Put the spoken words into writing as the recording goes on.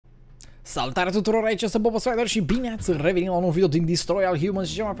Salutare tuturor, aici este Bobospider și bine ați revenit la un nou video din Destroy All Humans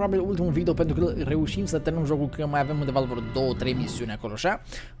și cel mai probabil ultimul video pentru că reușim să terminăm jocul, că mai avem undeva vreo 2-3 misiuni acolo,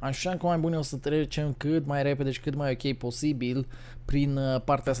 așa că mai bun o să trecem cât mai repede și cât mai ok posibil prin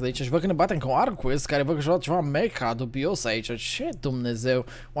partea asta de aici și văd că ne batem cu Arquest, care văd că și-a luat ceva mecha dubios aici, ce Dumnezeu,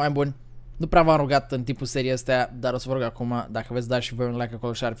 oameni buni. Nu prea v-am rugat în timpul seriei astea, dar o să vă rog acum, dacă veți da și voi un like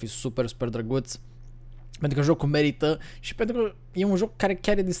acolo și ar fi super, super drăguț. Pentru că jocul merită și pentru că e un joc care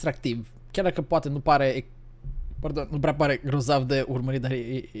chiar e distractiv. Chiar dacă poate nu pare, pardon, nu prea pare grozav de urmărit, dar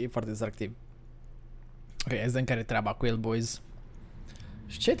e foarte distractiv. Ok, hai să vedem care e treaba cu el, boys.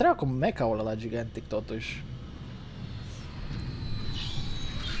 Și ce-i treaba cu mecha-ul ăla gigantic totuși?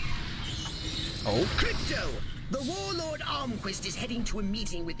 Oh. Crypto! The warlord Armquist is heading to a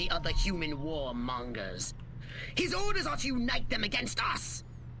meeting with the other human warmongers. His orders are to unite them against us!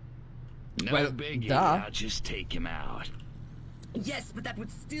 No biggie, I'll just take him out. Yes, but that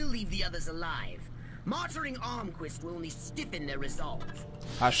would still leave the others alive. Martyring Armquist will only stiffen their resolve.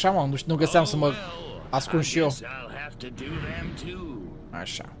 Așa, mă, nu găseam să mă ascund și eu.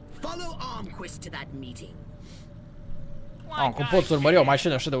 Așa. Follow Armquist to that meeting. Cum poți urmări o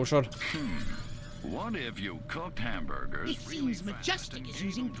mașină așa de ușor? What if you cooked hamburgers? It seems Majestic is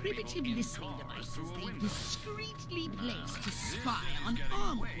using primitive listening devices they've discreetly placed to spy on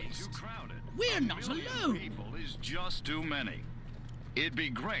Armquist. We're not alone. People is just too many. It'd be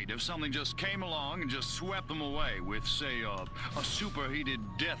great if something just came along and just swept them away with, say, a superheated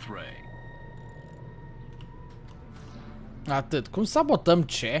death ray. Atât. Cum sabotăm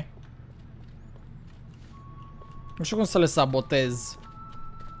ce? Nu știu cum să le sabotez.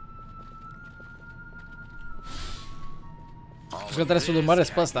 Cred că trebuie să-l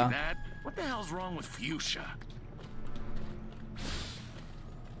urmăresc pe ăsta. What the hell's wrong with fuchsia?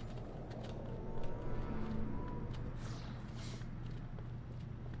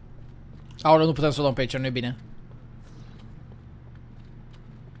 Aoleu, nu putem să o luăm pe aici, nu e bine.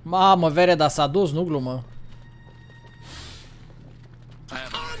 Mamă, vere, dar s-a dus, nu glumă.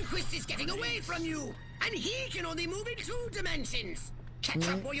 Armquist is getting away from you, and he can only move in 2 dimensions.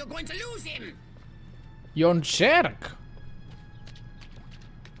 Catch up or you're going to lose him. Eu încerc.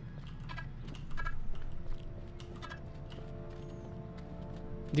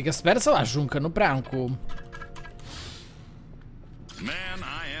 Adică sper să-l ajung, că nu prea am cum. Man,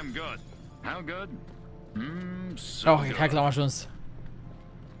 I am good. How good? So Oh, hai că l-am ajuns.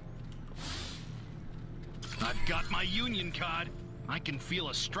 I've got my union card. I can feel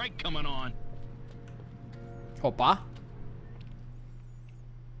a strike coming on. Opa.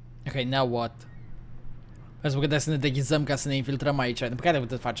 Ok, now what? Vezi că trebuie să ne deghizăm ca să ne infiltrăm aici. De păcate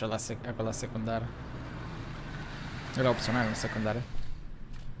putem face acolo la secundar. Era opțional în secundare.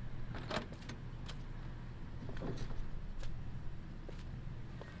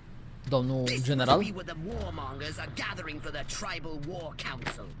 Domnul general?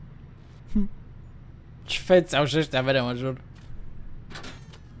 Ce feți au și ăștia, vedem, mă jur.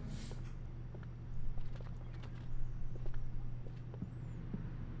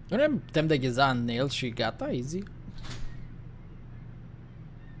 Nu ne putem deghiza în el și gata, easy.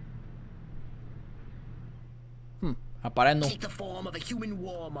 Apare nu. Take the form of a human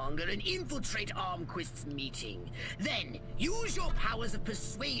warmonger and infiltrate Armquist's meeting. Then use your powers of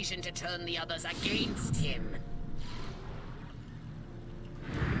persuasion to turn the others against him.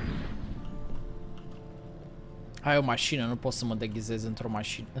 Ai o mașină, nu pot să mă deghizez într-o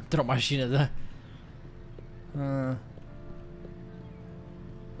mașină. Într-o mașină, da.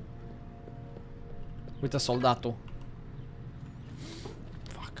 Uite soldatul.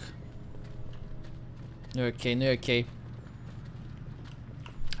 Nu e ok, nu e ok.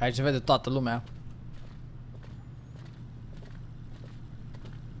 Aici vede toată lumea.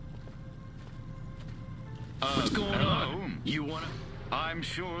 What's going on? You wanna? I'm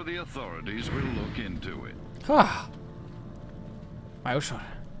sure the authorities will look into it. Mai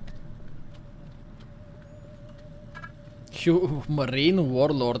ușor. Marine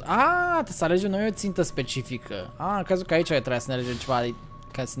Warlord. Trebuie să alegem noi o țintă specifică. În cazul că aici trebuie să ne alegem ceva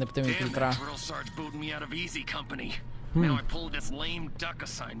ca să ne putem infiltra.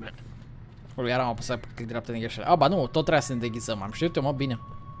 Iar am apăsat pe click dreaptă din greșeală. Ba nu, tot trebuie să ne deghizăm. Am știut eu, mă, bine.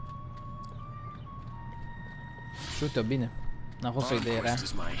 Știut eu bine. N-a fost o idee rea.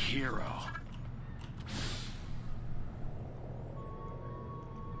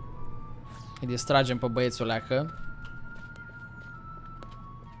 Îi distragem pe băiețul leacă.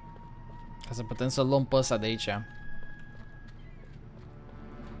 Ca să putem să-l luăm pe ăsta de aici.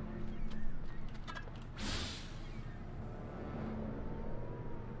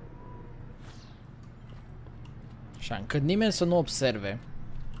 Așa, încât nimeni să nu observe.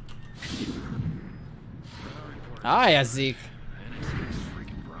 Aia zic.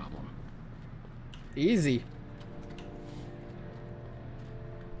 Easy.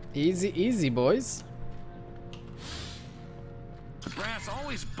 Easy, easy, boys. Brass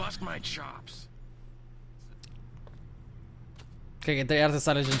always bust my chops. Cred că trebuie să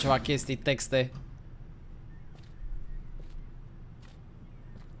alegem ceva chestii, texte.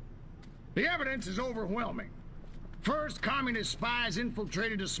 The evidence is overwhelming. First, communist spies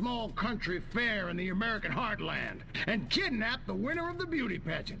infiltrated a small country fair in the American heartland and kidnapped the winner of the beauty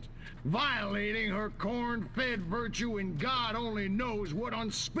pageant, violating her corn-fed virtue in God only knows what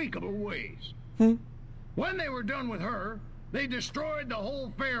unspeakable ways. When they were done with her, they destroyed the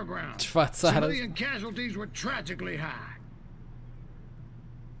whole fairground. Civilian casualties were tragically high.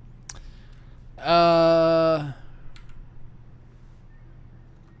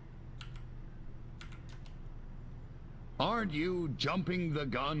 Aren't you jumping the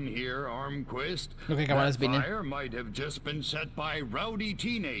gun here, Armquist? Okay, that fire might have just been set by rowdy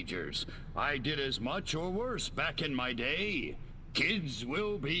teenagers. I did as much or worse back in my day. Kids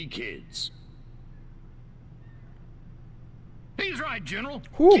will be kids. He's right, General.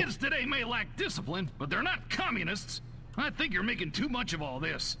 Kids today may lack discipline, but they're not communists. I think you're making too much of all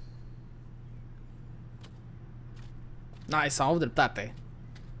this. Nice, au dreptate.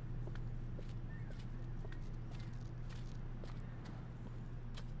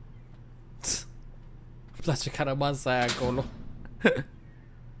 Îmi place că a rămas aia acolo.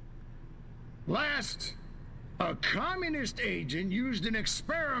 Last, a communist agent used an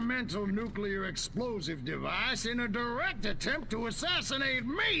experimental nuclear explosive device in a direct attempt to assassinate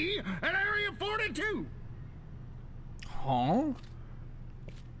me at Area 42. Huh?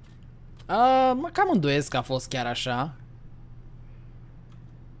 Mă cam îndoiesc că a fost chiar așa.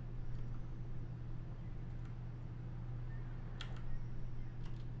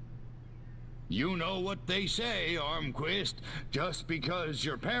 You know what they say, Armquist. Just because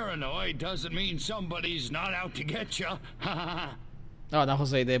you're paranoid doesn't mean somebody's not out to get you. Da, n-a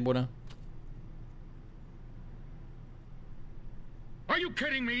fost o idee bună. Are you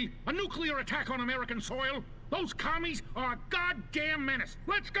kidding me? A nuclear attack on American soil? Those commies are a goddamn menace.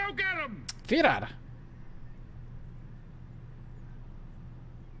 Let's go get them! Firar.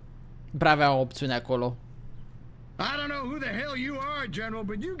 Prea avea o opțiune acolo. I don't know who the hell you are, General,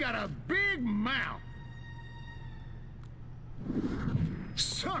 but you got a big mouth.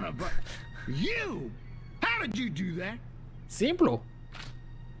 Son of a... You! How did you do that? Simplu.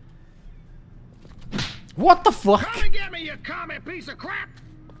 What the fuck? Come and get me, you commie piece of crap!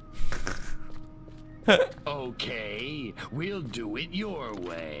 Okay, we'll do it your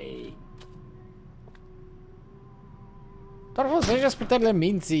way. Doar vă să ieși puterile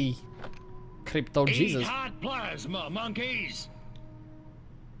minții. Crypto Jesus. Hot plasma monkeys.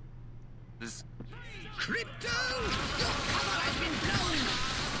 This Crypto! Your cover has been blown!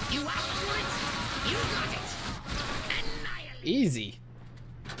 You asked for it, you got it! Annihilate! Easy.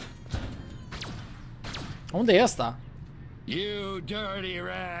 Unde e ăsta? You dirty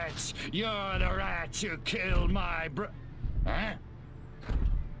rats! You're the rats who killed my Huh?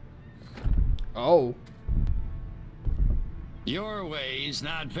 Oh. Your way's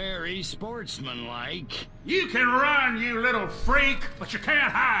not very sportsmanlike. You can run, you little freak, but you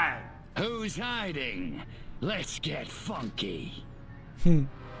can't hide. Who's hiding? Let's get funky. Îmi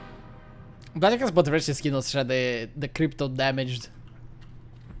place că se potrivește skin-ul așa de crypto damaged.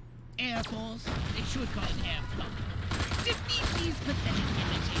 Air Force, they should call it Air Plug. Defeat these pathetic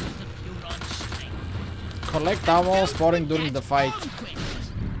imitators of Huron strength. Collect ammo, spawning during the fight.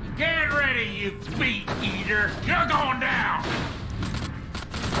 Get ready, you meat eater. You're going down.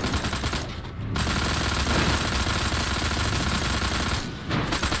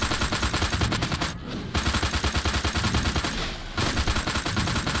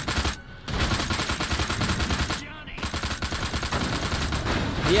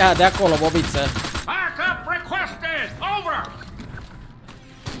 Ia de acolo, bobiță. Backup requested. Over.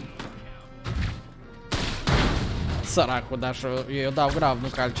 Săracul, dar eu dau grav, nu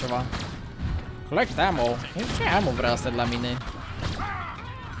ca altceva. Collect ammo. Ce ammo vrea asta de la mine?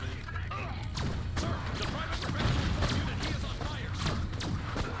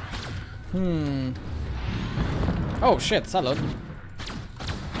 Oh, shit, salut.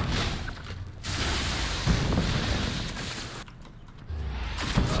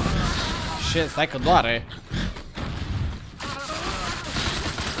 Shit, stai că doare.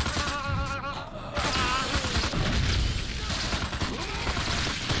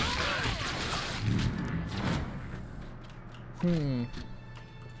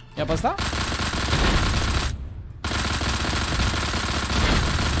 Ia pe asta?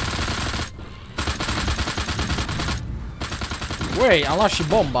 Ui, am luat și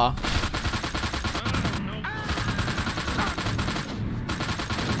bomba.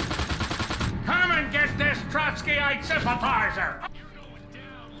 Come and get this Trotskyite sympathizer!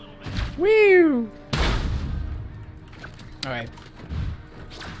 Wiu! Ok.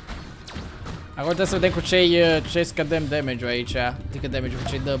 Acum trebuie să vedem cu ce scădem damage-ul aici. Adică damage-ul cu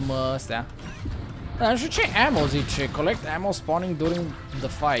ce dăm astea. Dar nu știu ce ammo zice. Collect ammo spawning during the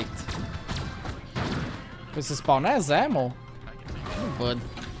fight. Păi se spawnează ammo? Nu văd.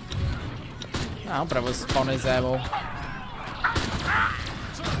 Nu prea văd să spawneze ammo.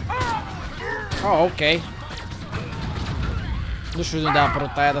 Oh, ok. Nu știu de unde a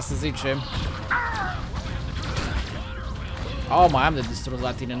apărut aia, dar să zicem. Oh, mai am de distrus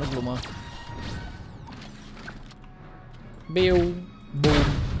la tine, nu glumă. Biu, boom.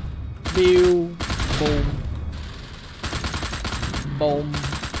 Biu, boom. Boom.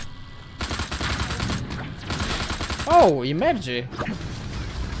 Oh, îi merge.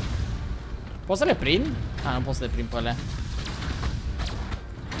 Pot să le prind? Ah, nu pot să le prind pe alea.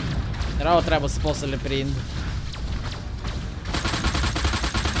 Era o treabă să pot să le prind.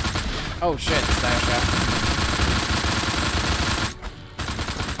 Oh shit, stai așa.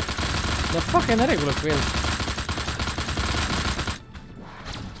 The fuck e în regulă cu el?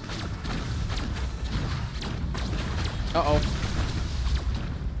 Uh-oh.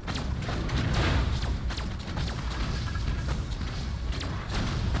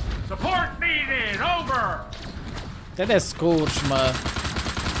 Support needed, over! Te descurci, mă.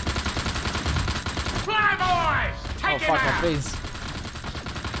 Fly boys! Oh Take it fuck, m-a out! prins.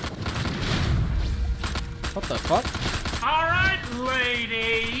 What the fuck? Alright,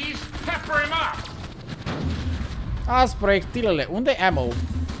 ladies! Pepper him up! Azi proiectilele. Unde e ammo?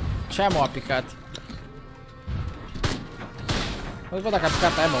 Ce ammo a picat? Nu văd dacă a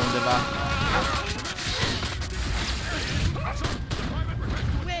picat ammo undeva.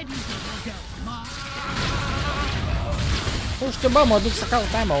 Nu știu, bă, mă duc să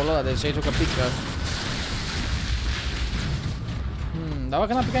caut ammo-ul ăla, deci aici că pică. Dar bă,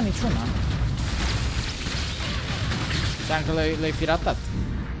 că n-a picat niciuna. Știam că le-ai fi ratat.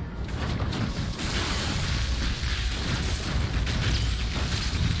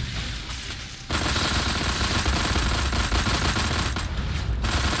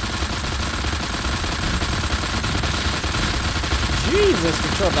 Jesus,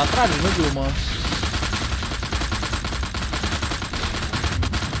 picior, dar trage, nu glumă.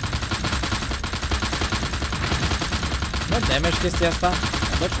 Dă damage chestia asta?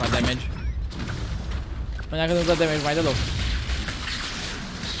 Dă ceva damage. Până când nu dă damage mai deloc.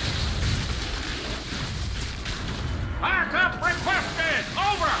 Backup requested!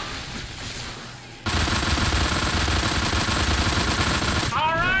 Over!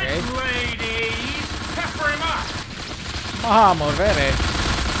 Alright, ladies! Pepper him up! Mamă, vere!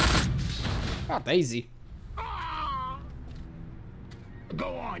 Gata, easy. Go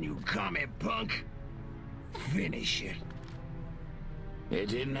on, you commie punk. Finish it. It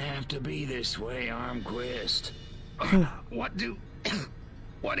didn't have to be this way, Armquist. What do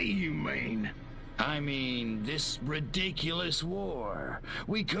you mean? I mean, this ridiculous war.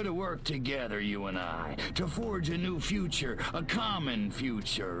 We could have worked together, you and I, to forge a new future, a common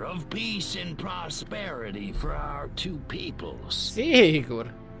future of peace and prosperity for our two peoples. Sigur.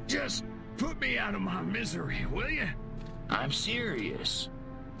 Just put me out of my misery, will you? I'm serious.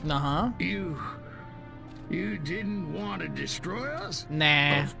 Aha. You didn't want to destroy us?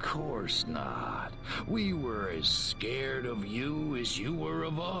 Nah. Of course not. We were as scared of you as you were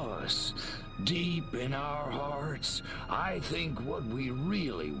of us. Deep in our hearts, I think what we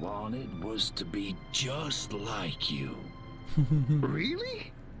really wanted was to be just like you.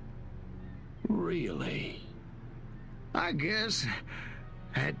 Really? Really. I guess,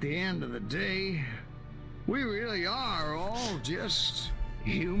 at the end of the day, we really are all just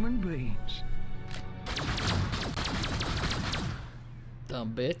human beings.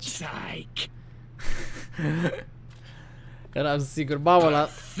 Dumb bitch. Psych. Eram sigur, mamă,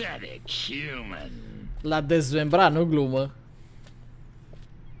 Pathetic human. l-a dezmembrat, nu glumă.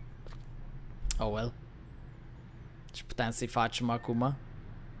 Oh well. Ce puteam să-i facem acum?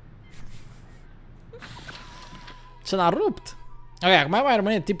 Ce l-a rupt? Ok, acum mai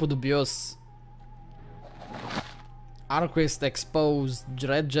rămâne tipul dubios. Armquist exposed,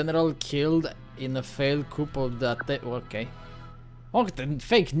 Red General killed in a failed coup of the attack. Ok. Oh, câte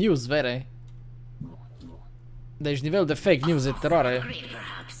fake news, vere. Deci nivelul de fake news e teroare.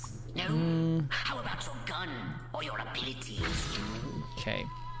 Ok.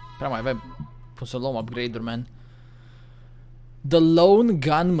 Prea mai avem. Cum să luăm upgrade-uri, man. The Lone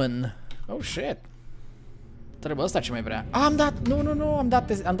Gunman. Oh, shit. Trebuie ăsta ce mai vrea. Am dat, nu,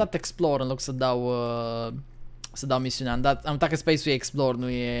 am dat Explore în loc să dau misiunea. Am dat că Space-ul e Explore,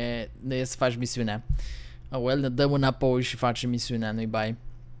 nu e să faci misiunea. Oh, well, ne dăm înapoi și facem misiunea, nu-i bai.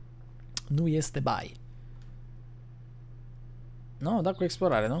 Nu este bai. Nu, am dat cu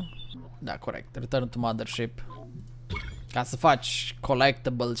explorare, nu? Da, corect. Return to Mothership. Ca să faci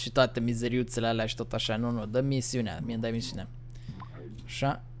collectible și toate mizeriuțele alea și tot așa. Nu, dă misiunea. Mie îmi dai misiunea.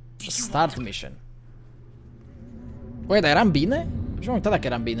 Așa. Start mission. Băi, dar eram bine? Și m-am uitat dacă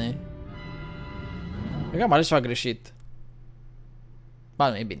eram bine. Cred că am ales ceva greșit. Ba,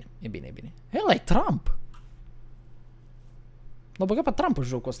 nu, e bine. E bine, e bine. Hei, ăla e Trump. L-a băgat pe Trump în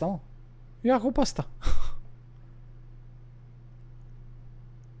jocul ăsta, mă. Ia cu pe ăsta.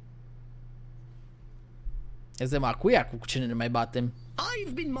 Ezem acuia cu cine ne mai batem.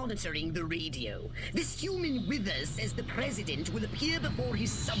 I've been monitoring the radio. This human with us says the president will appear before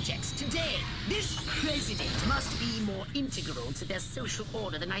his subjects today. This president must be more integral to their social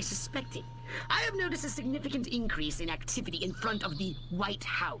order than I suspected. I have noticed a significant increase in activity in front of the White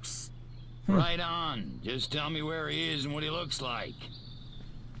House. Right on. Just tell me where he is and what he looks like.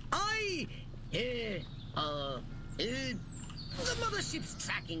 The mothership's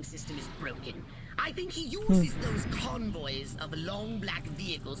tracking system is broken. I think he uses those convoys of long black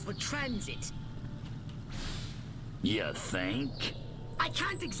vehicles for transit. You think? I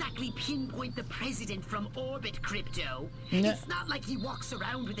can't exactly pinpoint the president from orbit, Crypto. It's not like he walks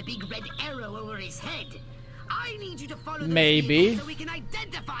around with a big red arrow over his head. I need you to follow those vehicles so we can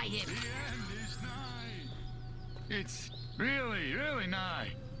identify him. The end is nigh. It's really, really nigh.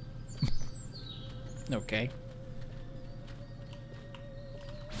 Okay.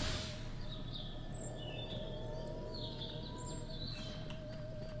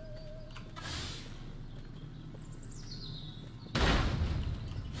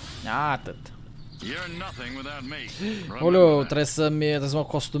 Atât. Oleu, trebuie să mă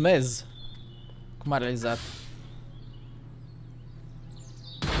costumez. Cum a realizat?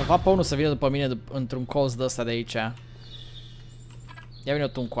 Să fac pe unul să vină după mine într-un colț de ăsta de aici. Ia vine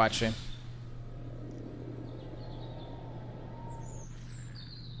tu încoace.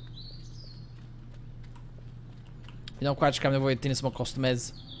 Vine încoace că am nevoie de tine să mă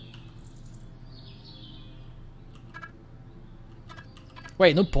costumez.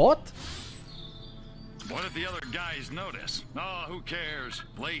 Wait, nu pot? What if the other guys notice? Oh, who cares?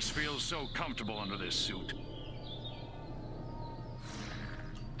 Lace feels so comfortable under this suit.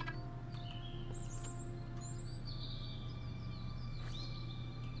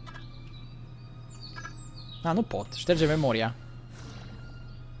 Nu pot. Șterge memoria.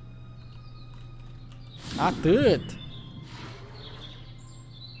 Atât.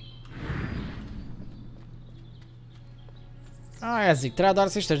 Aia zic, trebuia doar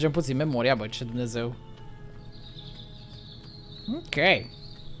să ștergem puțin memoria, bă, ce Dumnezeu. Ok.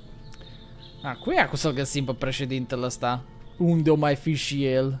 Cui e să-l găsim pe președintele ăsta? Unde o mai fi și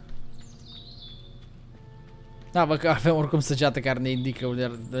el? Da, bă, că avem oricum săgeată care ne indică unde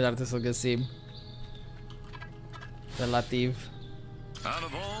ar trebui să-l găsim. Relativ. Out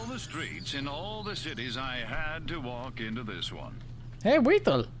of all the streets in all the cities, I had to walk into this one. Hey,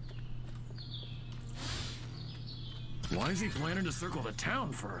 uite-l! Why is he planning to circle the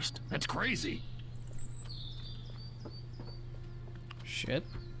town first? That's crazy. Shit.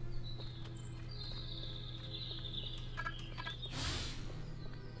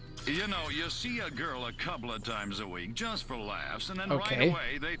 You know, you see a girl a couple of times a week just for laughs, and then right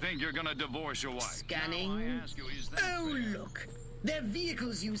away they think you're gonna divorce your wife. Scanning. Now, I ask you, is that oh, fair? look. Their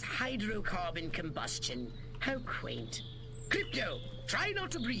vehicles use hydrocarbon combustion. How quaint. Crypto, try not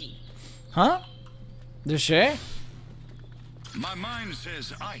to breathe. Huh? De ce? My mind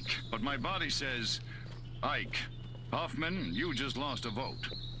says Ike, but my body says Ike. Hoffman, you just lost a vote.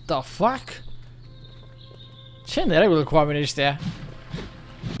 The fuck? Ce neregulă cu oamenii ăștia?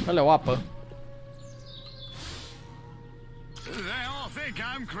 Fă-le o apă. They all think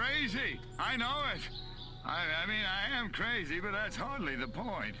I'm crazy. I know it. I mean, I am crazy, but that's hardly the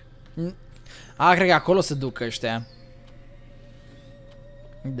point. Cred că acolo se duc ăștia.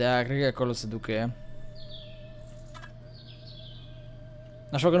 Da, cred că acolo se duc ea.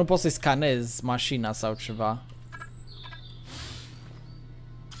 Așa că nu pot să-i scanez mașina sau ceva.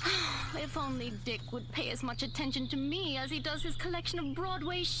 If only Dick would pay as much attention to me as he does his collection of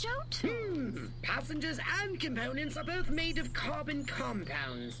Broadway show tunes. Passengers and components are both made of carbon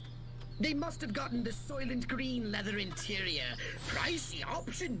compounds. They must have gotten the Soylent Green leather interior. Pricey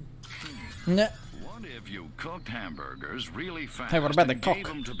option. What if you cooked hamburgers really fast Hey, what about the and cock? gave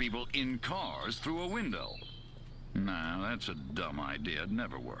them to people in cars through a window? Nah, that's a dumb idea. It'd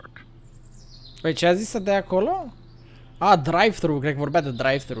never work. Păi ce a zis să dea acolo? A, drive-thru, cred că vorbea de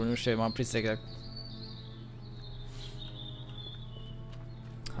drive-thru, nu știu, m-am prins exact.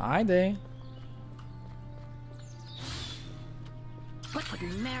 Haide. What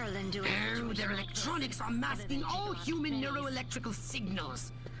would Marilyn do? Oh, their electronics are masking all human neuroelectrical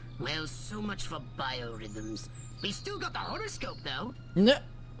signals. Well, so much for biorhythms. We still got the horoscope, though. Ne.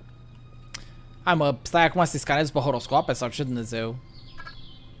 Hai mă, stai acum să-i scanezi pe horoscoape sau ce Dumnezeu?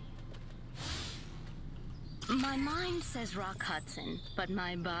 My mind says Rock Hudson, but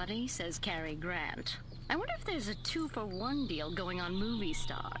my body says Cary Grant. I wonder if there's a 2-for-1 deal going on movie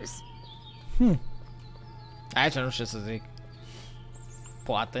stars. Aici nu știu ce să zic.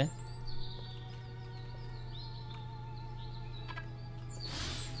 Poate.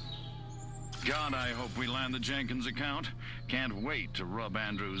 God, I hope we land the Jenkins account. Can't wait to rub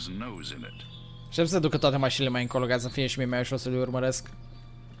Andrew's nose in it. Știu să ducă toate mașinile mai încolo ca să fie și mie mai ușor să le urmăresc.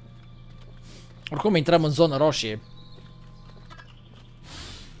 Oricum intrăm în zonă roșie.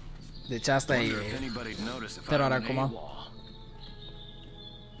 Deci asta e teroarea acum.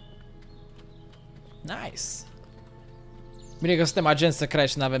 Nice. Bine că suntem agenți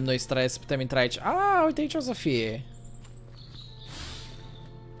secreți și nu avem noi stres, putem intra aici. Ah, uite aici o să fie.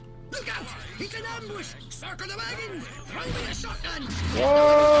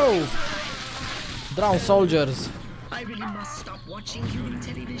 Wow! Drown soldiers. I really must stop watching human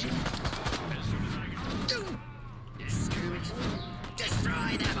television. Screw it.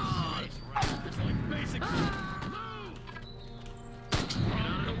 Destroy them all!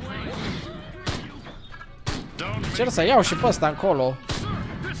 Cer să iau și pe ăsta încolo.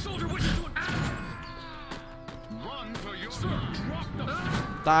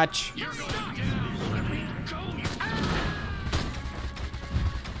 Taci.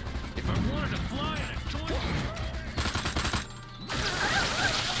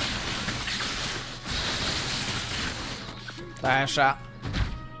 Stai așa.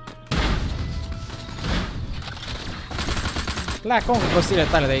 Pleacă cu prostiile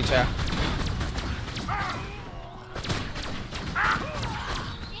tale de aici.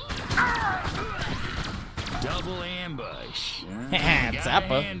 Double ambush. Got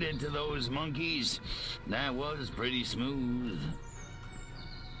a hand into those monkeys. That was pretty smooth.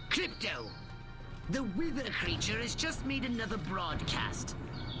 Crypto! The Wither creature has just made another broadcast.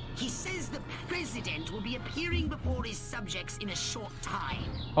 He says the president will be appearing before his subjects in a short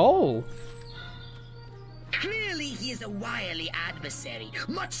time. Oh! Clearly he is a wily adversary,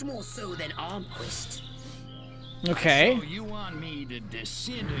 much more so than Armquist. Okay. So you want me to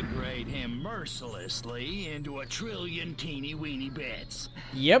disintegrate him mercilessly into a trillion teeny-weeny bits?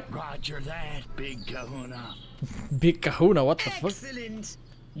 Yep. Roger that, Big Kahuna. Big Kahuna, what the fuck? Excellent!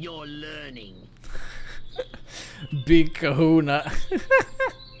 You're learning. Big Kahuna.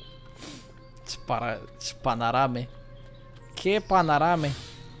 Ce panorame. Che panorame.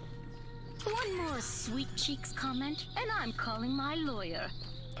 One more sweet cheeks comment, and I'm calling my lawyer.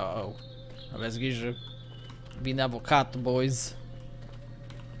 Uh-oh. Aveți grijă. Vine avocatul, boys.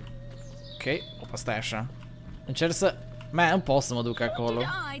 Ok, opa, stai așa. Încerc să... Man, nu pot să mă duc acolo.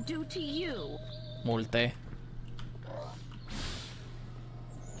 Multe.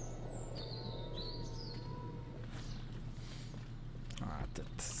 Atât.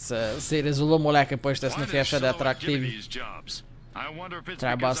 Să-i rezolvăm o leacă pe ăștia să nu fie așa de atractivi.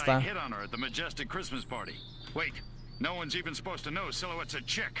 Treaba asta. No one's even supposed to know Silhouette's a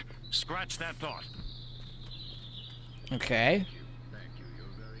chick. Scratch that thought. Okay.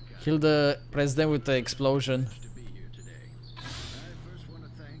 Kill the president with the explosion.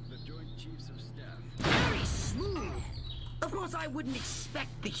 Very smooth. Of course, I wouldn't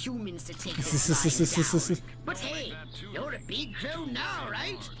expect the humans to take this down. But hey, you're a big crow now,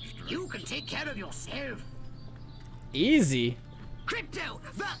 right? You can take care of yourself. Easy. Crypto,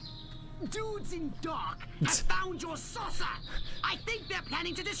 the dudes in dark have found your saucer. I think they're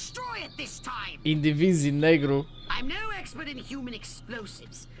planning to destroy it this time. Indivizi negru. I'm no expert in human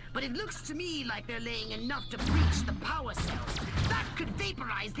explosives, but it looks to me like they're laying enough to breach the power cells. That could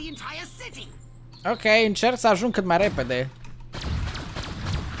vaporize the entire city. Ok, încerc să ajung cât mai repede.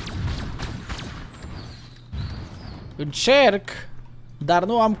 Încerc, dar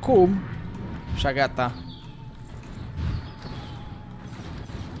nu am cum. Și gata.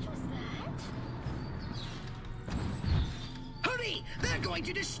 Hurry! They're going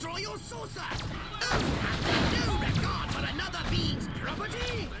to destroy your saucer. Oh, no regard for another being's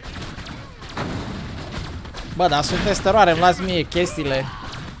property. Bă, dar sunteți teroare, îmi las mie chestiile.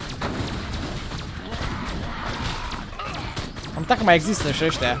 Am uitat că mai există și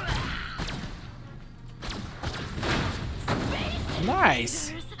ăștia.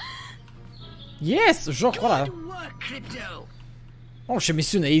 Nice! Yes! Jocul ăla! Oh, ce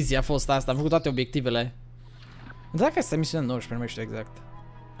misiune easy a fost asta, am făcut toate obiectivele. Dacă este misiunea 19, nu mai știu exact.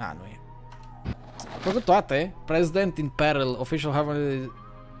 Nu e. Am făcut toate. President in peril, official Harvard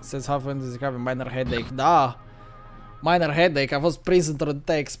says Harvard is having minor headache. Da! Minor headache, a fost prins într-o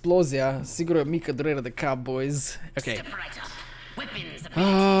explozia. Sigur o mică durere de cap, boys. Ok.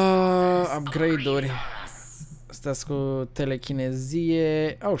 Upgrade-uri. Astea cu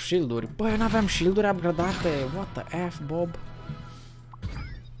telechinezie. Oh, shield-uri. Băi, eu n-aveam shield-uri upgradate. What the F, Bob?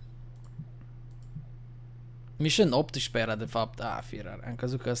 Mission 18 era de fapt. Firar. Am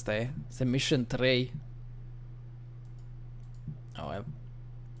căzut că ăsta e. Este Mission 3.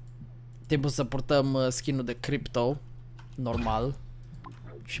 Timpul să purtăm skin-ul de Crypto. Normal.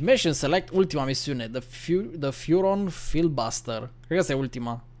 Și Mission Select, ultima misiune. The Furon Filibuster. Cred că asta e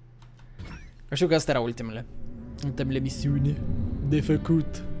ultima. Că știu că astea erau ultimele. Ultimele misiuni. De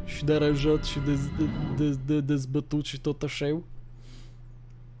făcut. Și de aranjat și de dezbătut și tot așa.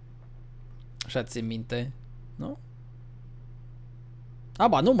 Așa ți-e minte. Nu?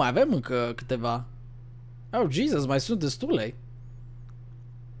 Ba, nu, mai avem încă câteva. Oh, Jesus, mai sunt destule.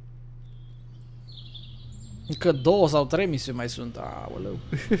 Încă 2 sau 3 misiuni mai sunt. Aoleu.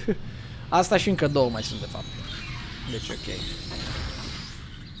 Asta și încă 2 mai sunt de fapt. Deci ok.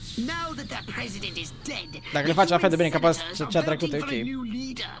 Dacă le faci la fel de bine ca cea trecută, ok.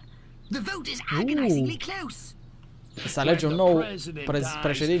 Să alegi un nou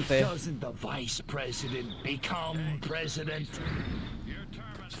președinte.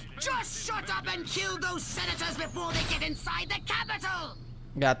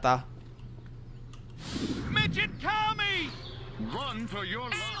 Gata. Midget Kami! Run for your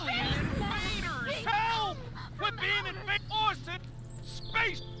life! Invaders! Help! We're being invaded!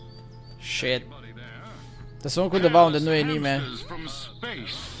 Space! Shit. Te sun undeva unde nu e nimeni.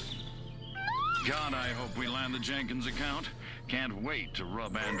 God, I hope we land the Jenkins account. Can't wait to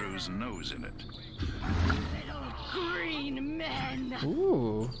rub Andrew's nose in it. Green men.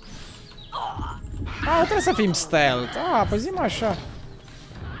 Trebuie să fim stealth. Păi zi-mă așa.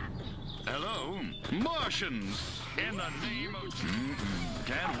 Hello, Martians. In the name of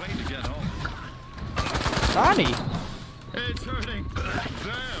can't wait to get home. Dani. It's hurting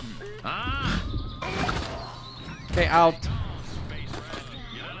them. Okay, out.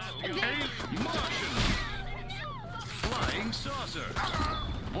 Flying saucer.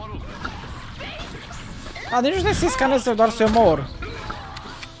 Deci nu te să scaneze doar să mor.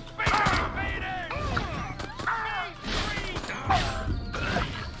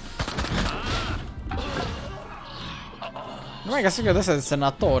 Nu mai găsesc eu de-astea de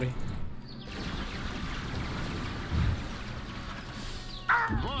senatori.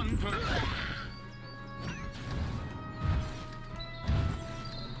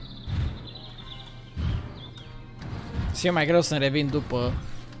 Și e mai greu să-mi revin după.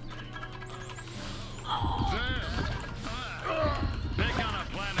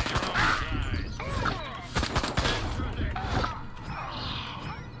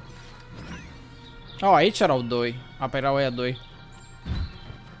 Aici erau 2. Apoi erau ăia 2.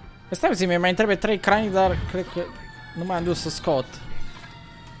 Stai puțin, mi mai trebuie 3 crani, dar cred că nu mai am dus să scot.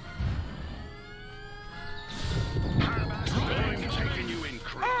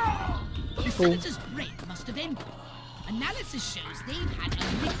 Analysis shows they've had a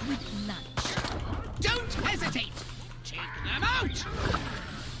liquid lunch. Don't hesitate. Take them out.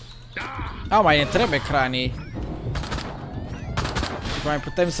 Mai ne trebuie cranii. Mai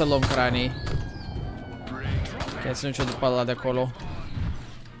putem să luăm cranii. Ok, să nu după ăla de acolo.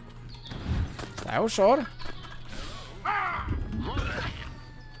 Stai ușor.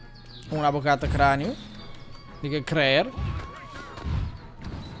 Una bucată craniu. Adică creier.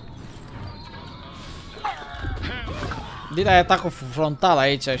 Din aia atacul frontal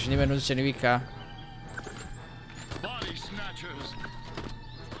aici și nimeni nu zice nimica.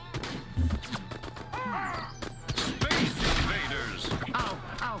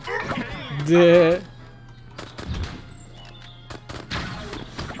 De...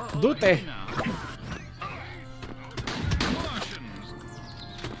 Du-te!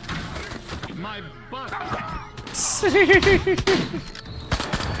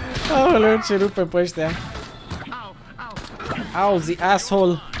 Aoleu, ce rupe pe ăștia. Auzi,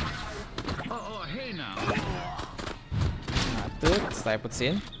 asshole! Atât, stai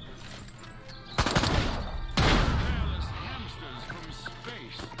puțin.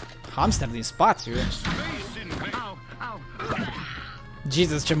 Hamster din spațiu.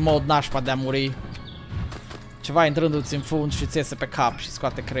 Jesus, ce mod nașpa de a muri. Ceva intrându-ți în fund și ți iese pe cap și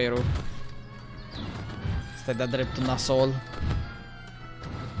scoate creierul. Stai de-a dreptul nasol.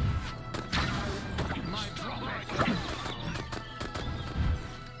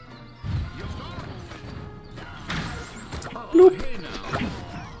 Plup.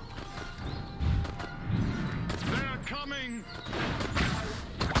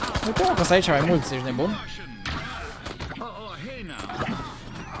 Uite-mă că sunt aici mai mulți, ești nebun?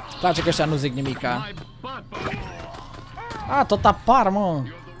 Place că ăștia nu zic nimica. A, tot apar, mă.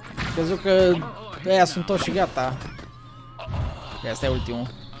 Crezut că ăia sunt toți și gata. Asta e ultimul.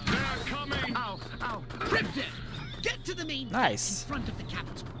 Nice.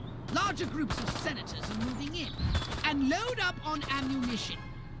 Larger groups of senators are moving in. And load up on ammunition.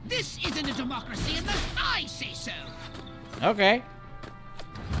 This isn't a democracy unless I say so. Ok.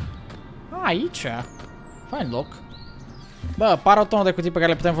 Aici. Fain loc. Bă, par o tonă de cutii pe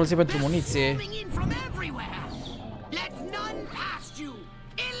care le putem folosi pentru muniție.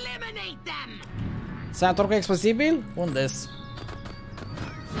 Senator cu explozibil? Unde-s?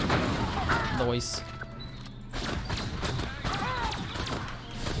 Dois.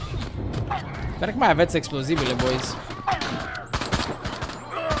 Sper că mai aveți explozibile, boys.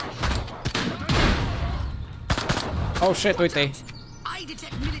 Oh shit, uite-i.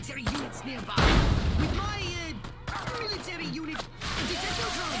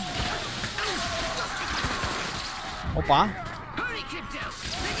 Opa.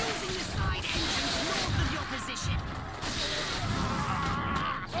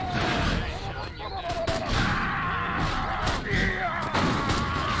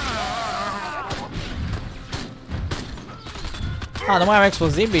 Ah, nu mai am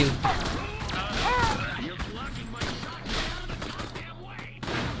explozibil.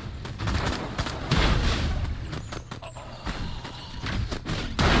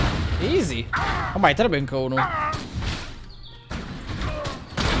 Easy. O, mai trebuie încă unul.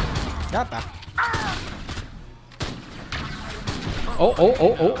 Gata. Oh, oh,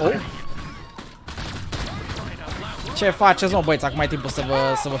 oh, oh, oh. Ce faceți, mă, băieți? Acum e timpul să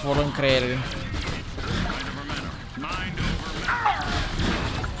vă forăm creierile.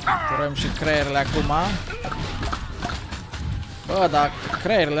 Forăm și creierile acum. Bă, dar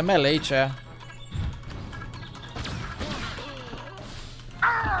creierile mele aici.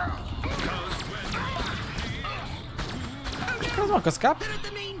 Crezi, mă, că scap?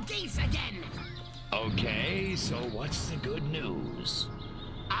 Okay, so what's the good news?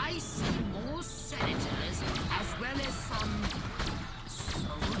 I see more senators as well as some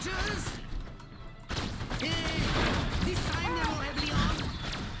soldiers. This time they're more heavily armed.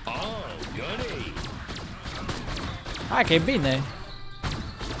 Oh, goody. Hai că e bine.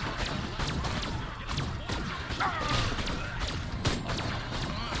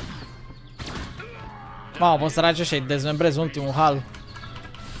 Mamă, poți sărace și-i dezmembrezi ultimul hal.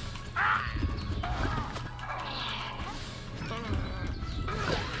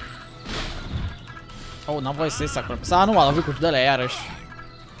 Oh, n-am voie să ies acolo. Sau nu, m-am cu de-alea iarăși.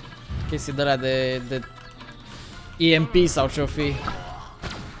 Chestii de-alea de EMP sau ce-o fi.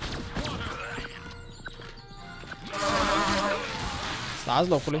 Stați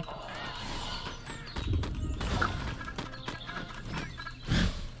locului.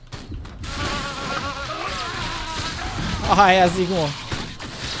 Aia zic, mă.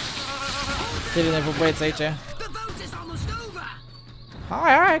 Tere nevă băieți aici.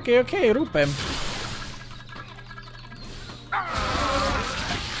 Hai, că e ok, rupem.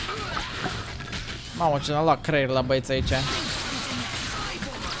 Mamă, ce n-a luat creier la băieți aici.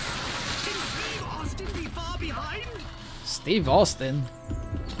 Steve Austin?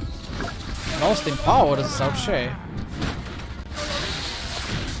 Austin Powers sau ce?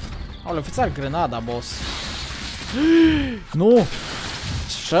 Aoleu, fiți-ar grenada, boss. Nu!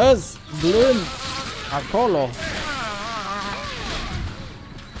 Șez blând acolo.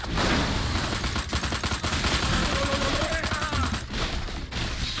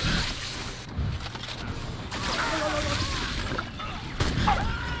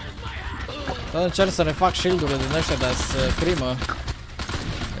 Tot încerc să refac shield-urile din ăștia de crimă.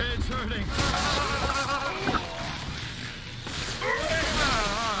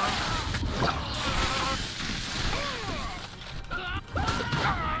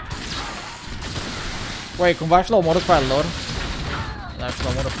 Uai, cumva și l-au omorât pe al lor. Da, și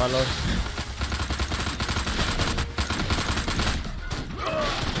l-au omorât pe al lor.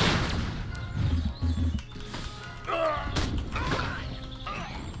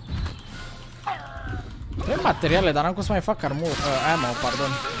 Trebuie materiale, dar n-am cum să mai fac ammo,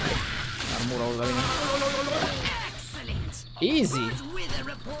 pardon. Armura o la mine. Easy.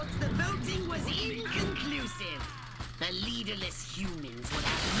 The leaderless humans will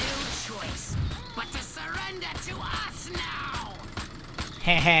have no choice but to surrender to us now.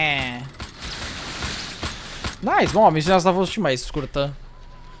 Hehe. Nice, mama, misiunea asta a fost și mai scurtă.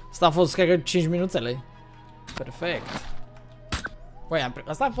 Asta a fost, cred că, 5 minuțele. Perfect. Băi,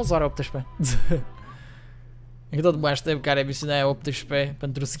 asta a fost oare 18? Încă tot mă aștept ca emisiunea aia 18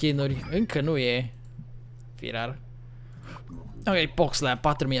 pentru skin-uri. Încă nu e. Firar. Ok, Pox la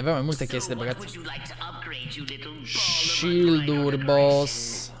 4000, avea mai multe chestii de băgat. Shield-uri,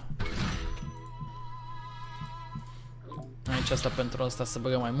 boss. Aici asta pentru asta să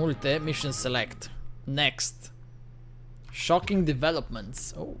băgăm mai multe. Mission select. Next. Shocking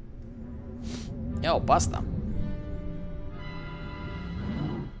developments. Oh. Ia-o pe asta.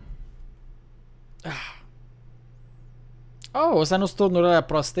 Oh, ăsta nu sunt turnurile alea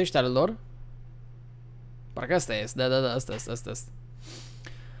prostești ale lor? Parcă asta este, da, asta.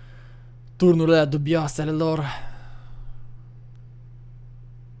 Turnurile alea dubioase ale lor.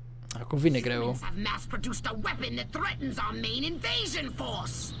 Acum vine greu.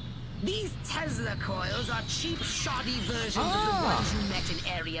 These Tesla coils are cheap, shoddy versions of the ones you met in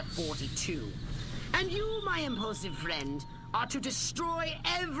Area 42. And you, my impulsive friend, are to destroy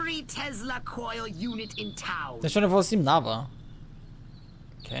every Tesla coil unit in town. Deci ne folosim nava.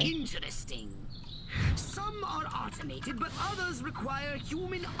 Okay. Interesting. Some are automated, but others require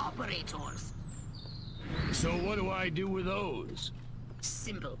human operators. So what do I do with those?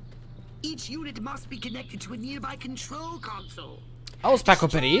 Simple. Each unit must be connected to a nearby control console. Auzi pe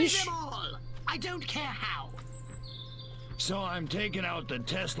acoperiș? I don't care how. So I'm taking out the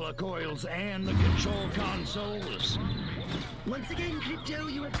Tesla coils and the control consoles. Once again, Crypto,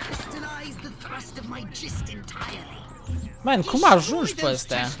 you have crystallized the thrust of my gist entirely. Man, cum ajungi pe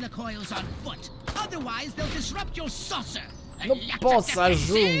astea? Nu pot să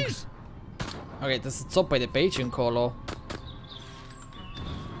ajung. Ok, trebuie să țopăi de pe aici încolo.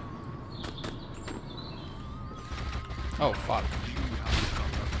 Oh, fuck.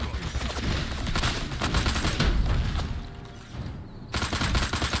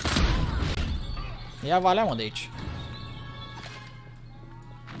 Ia valea-mă de aici.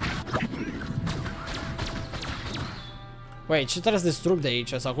 Wait, ce trebuie să distrug de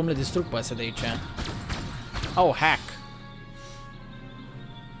aici? Sau cum le distrug pe astea de aici? Oh, hack.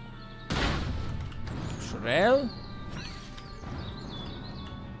 Șurel?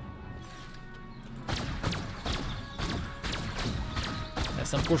 Hai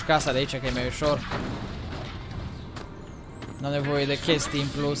să-mi pușc casa de aici, că e mai ușor. Nu am nevoie de chestii în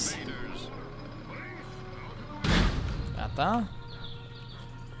plus. Gata.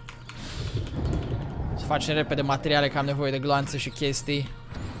 Să facem repede materiale, că am nevoie de gloanțe și chestii.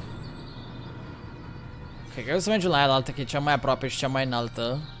 Ok, cred că să mergem la aia altă, că e cea mai aproape și cea mai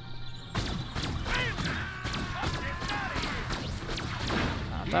înaltă.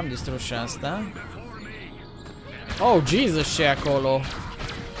 Gata, am distrus și asta. Oh, Jesus, ce e acolo?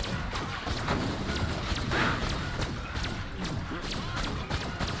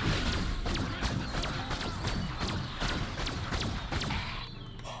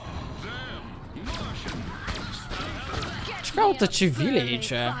 Ce caută civile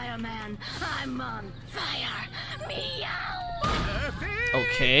aici?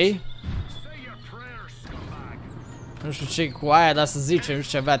 Ok. Nu știu ce cu aia, dar să zicem, nu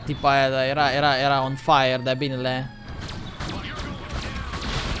știu ce avea tipa aia, dar era on fire, de-a binele.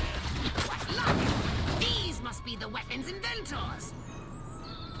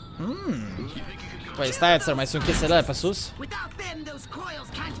 Păi stai, țăr, mai sunt chestiile alea pe sus?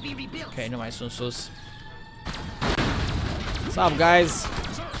 Ok, nu mai sunt sus. What's up, guys?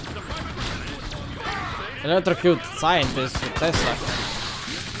 Electrocute scientist with Tesla.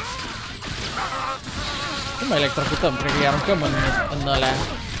 Cum electrocutăm? Cred că îi aruncăm în alea.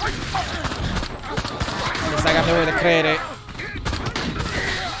 Stai că am nevoie de creiere.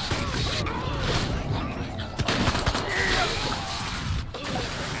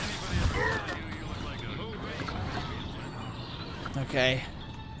 Ok.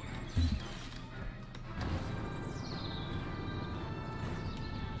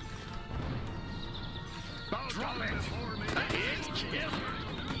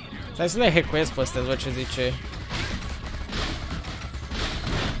 Stai să le hackuiesc pe astea, văd ce zice.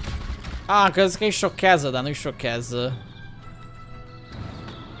 Ah, am crezut că îi șochează, dar nu-i șochează.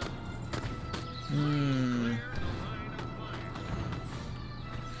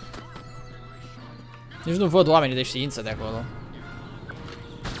 Nici nu văd oamenii de știință de acolo.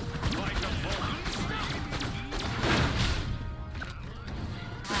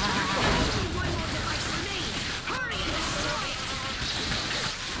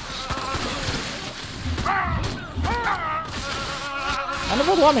 Dar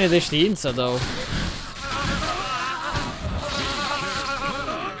nu văd oamenii de știință, though.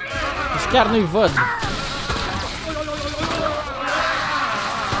 Deci chiar nu-i văd.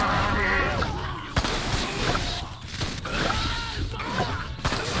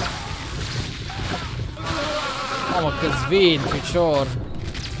 că-ți vin, picior.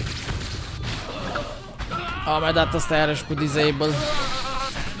 Oh, mi-a dat ăsta iarăși cu disable.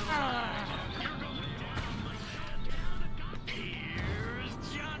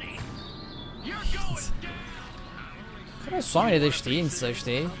 Care sunt oamenii de știință,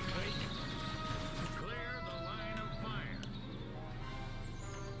 știi?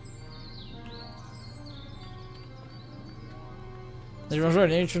 Deci mă jur,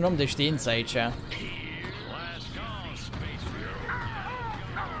 nu e niciun om de știință aici.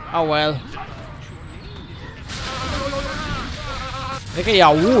 Oh well. Cred că îi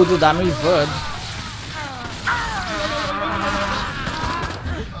aud, dar nu-i văd.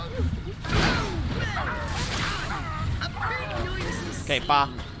 Ok, pa.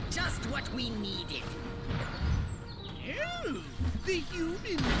 The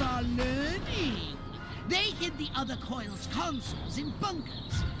humans are learning. They hid the other coil's consoles in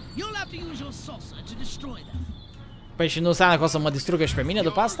bunkers. You'll have to use your saucer to destroy them. Păi și nu înseamnă că o să mă distrugă și pe mine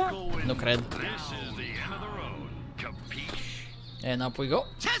după asta? Nu cred. And up we go.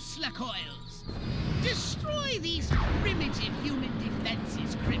 Tesla coils! Destroy these primitive human defenses,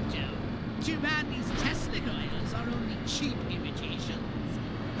 Crypto. Too bad these Tesla coils are only cheap imitations.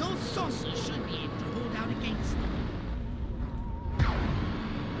 Your saucer should be able to hold out against them.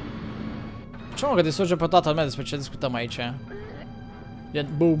 Ce mă, că distruge pe toată lumea, despre ce discutăm aici? Gen,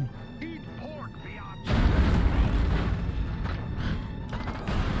 boom.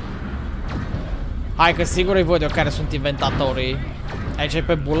 Hai că sigur îi văd eu care sunt inventatorii. Aici e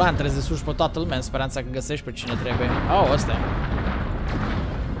pe bulan, trebuie să suși pe toată lumea în speranța că găsești pe cine trebuie. Oh, ăsta e.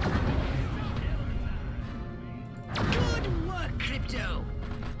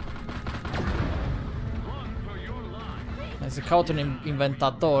 Hai să caut un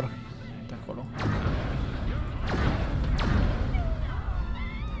inventator de acolo.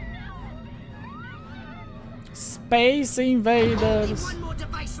 Space Invaders.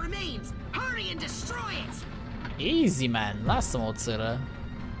 Easy, man. Lasă-mă o țără.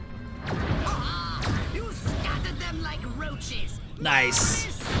 Nice.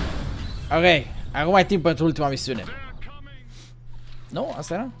 Ok. Acum ai timp pentru ultima misiune. Nu?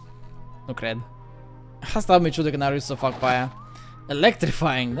 Asta era? Nu cred. Asta mi-e ciudă că n-am reușit să fac pe aia.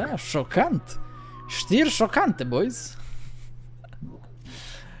 Electrifying, da? Șocant. Știri șocante, boys.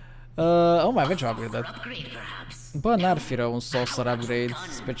 Oh, mai avem ceva upgrade. Bă, n-ar fi rău un saucer upgrade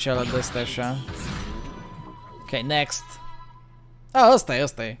special de astea așa. Ok, next. Ăsta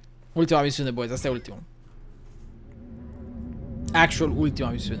e. Ultima misiune, boys, asta e ultimul. Actual ultima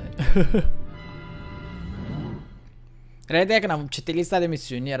misiune. Ideea când am citit lista de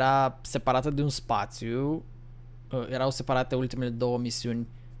misiuni era separată de un spațiu. Erau separate ultimele două misiuni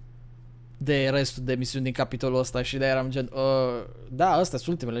de restul de misiuni din capitolul ăsta și de eram gen da, astea sunt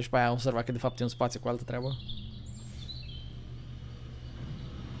ultimele și pe aia am observat că de fapt e un spațiu cu altă treabă.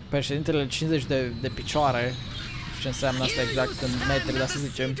 Președintele 50 de picioare. Ce înseamnă asta exact în metri, dar să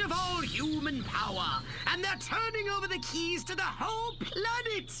zicem.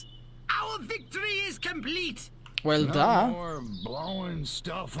 Well, da.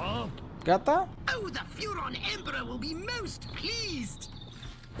 Gata?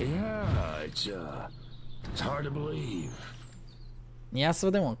 Ia să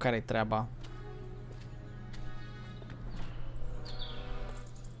vedem care-i treaba.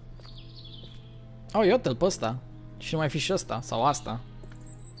 Oh, iată-l pe ăsta. Și nu mai fi și ăsta, sau asta.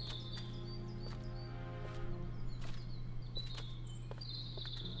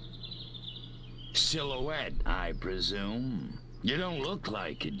 Silhouette, I presume. You don't look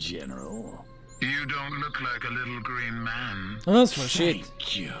like a general. You don't look like a little green man. În sfârșit.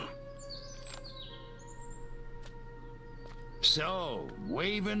 Thank you. So,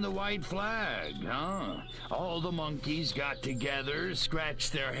 waving the white flag, huh? All the monkeys got together,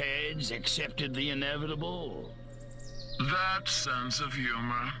 scratched their heads, accepted the inevitable. That sense of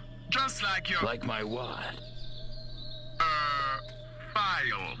humor. Just like your... Like my what?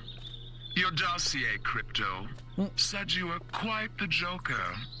 File. Your dossier, Crypto. Said you were quite the joker.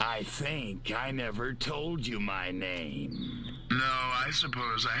 I think I never told you my name. No, I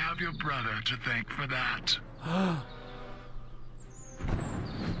suppose I have your brother to thank for that.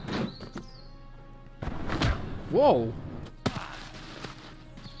 Whoa.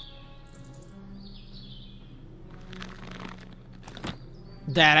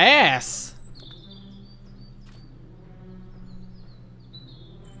 That ass.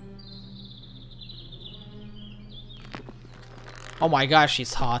 Oh my gosh,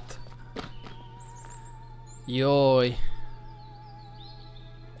 she's hot. Ioi.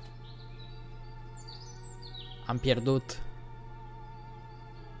 Am pierdut.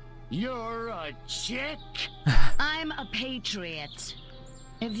 You're a chick? I'm a patriot.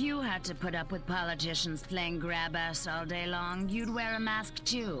 If you had to put up with politicians playing grab ass all day long, you'd wear a mask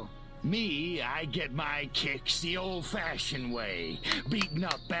too. Me, I get my kicks the old-fashioned way, beating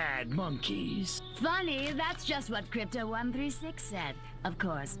up bad monkeys. Funny, that's just what Crypto136 said. Of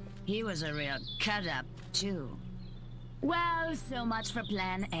course, he was a real cut-up too. Well, so much for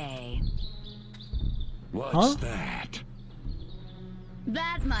Plan A. What's that?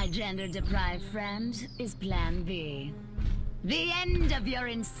 That, my gender-deprived friend, is Plan B. The end of your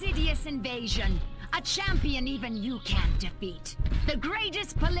insidious invasion. A champion even you can't defeat. The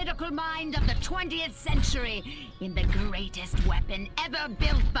greatest political mind of the 20th century in the greatest weapon ever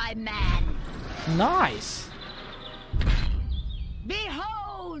built by man. Nice.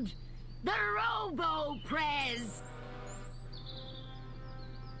 Behold, the Robo-Prez.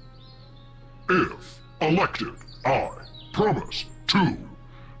 If elected, I promise to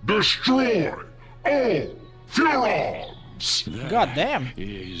destroy all Furons. God damn.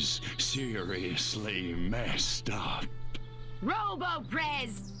 Is seriously messed up.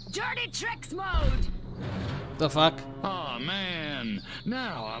 Robo-Prez, dirty tricks mode. The fuck? Oh man,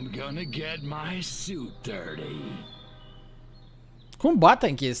 now I'm gonna get my suit dirty. Cum bate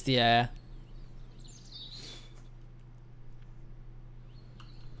în chestia aia?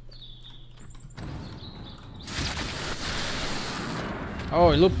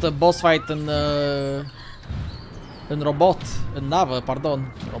 Oh, luptă boss fight în robot, în navă,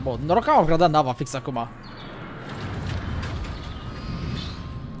 pardon, robot. Noroc că am upgradat nava fix acum.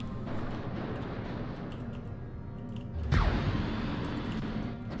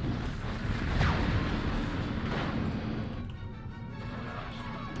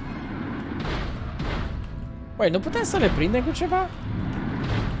 Băi, nu putem să le prindem cu ceva?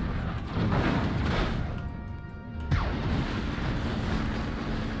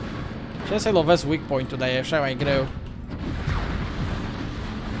 Ce să-i lovesc weak point-ul, dar e așa mai greu.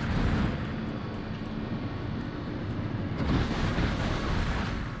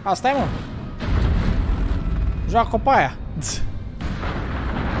 A, stai mă! Joacă pe aia!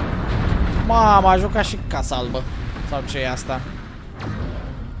 Mama, a jucat și Casa Albă. Sau ce e asta?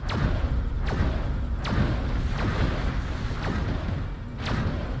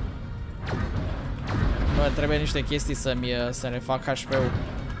 Bă, trebuie niște chestii să ne fac HP-ul.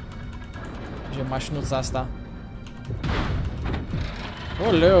 Ce mașinuța asta.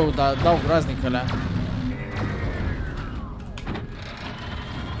 Oleu, dar dau groaznic alea.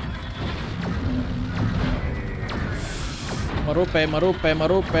 Mă rupe, mă rupe, mă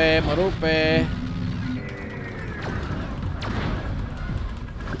rupe, mă rupe.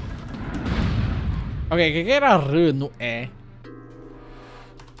 Ok, cred că era R, nu E.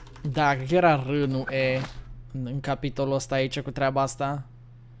 Da, cred că era R, nu E. În capitolul ăsta aici cu treaba asta.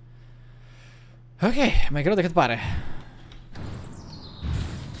 Ok, mai greu decât pare.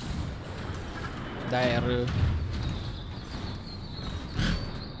 Da, e R.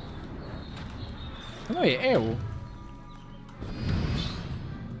 Nu, e EU.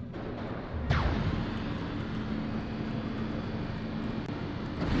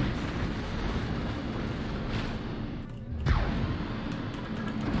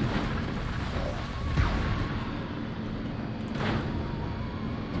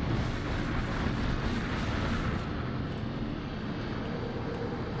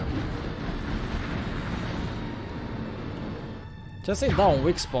 Ce să-i dau un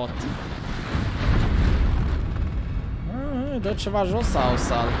weak spot? Dă ceva jos sau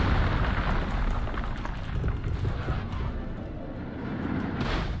sal?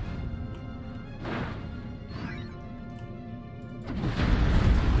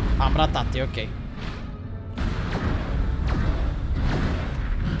 Am ratat, e ok.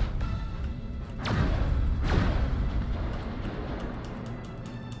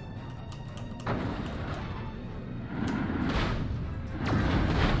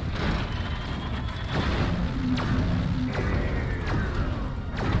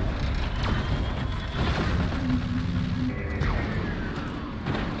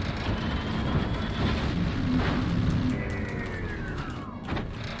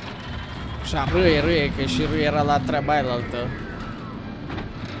 Așa, râie, că și râie era la treaba aia altă.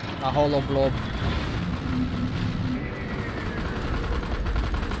 La Holoblob.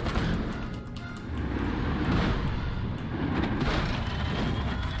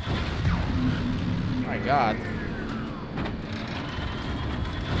 My God.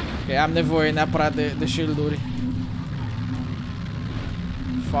 Ok, am nevoie neapărat de shield-uri.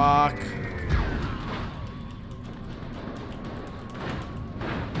 Fuck.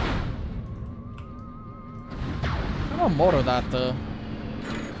 Mă mor odată.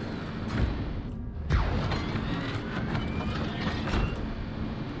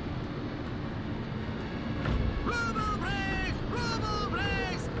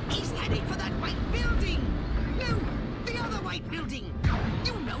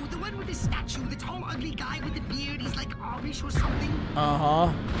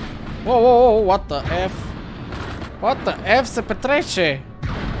 Aha. Wow, wow, wow, what the F? What the F se petrece?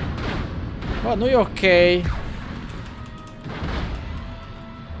 Bă, nu e ok.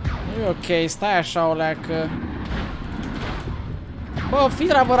 Nu e ok, stai așa o leacă. Bă,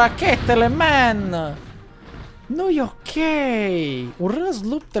 filă-vă rachetele, man! Nu e ok! Urăsc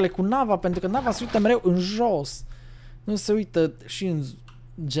luptele cu nava pentru că nava se uită mereu în jos. Nu se uită și în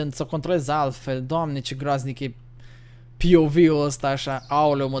gen să o controleze altfel. Doamne, ce groaznic e POV-ul ăsta așa.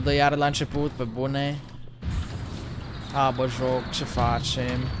 Aoleu, mă dă iar la început, pe bune. A, bă, joc, ce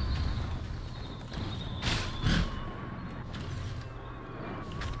facem?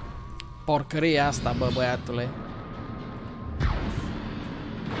 Porcăria asta, bă, băiatule.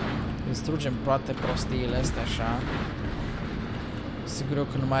 Distrugem toate prostiile astea așa. Sigur eu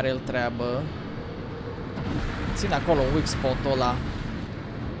că nu mai are el treabă. Țin acolo weak spot-ul ăla.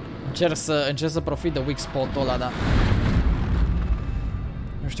 Încerc să profit de weak spot-ul ăla, da.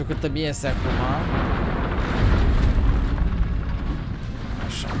 Nu știu cât îmi iese acum.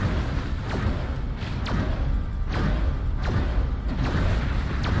 Așa.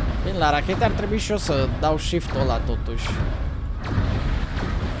 Bine, la rachete ar trebui și eu să dau shift-ul ăla totuși.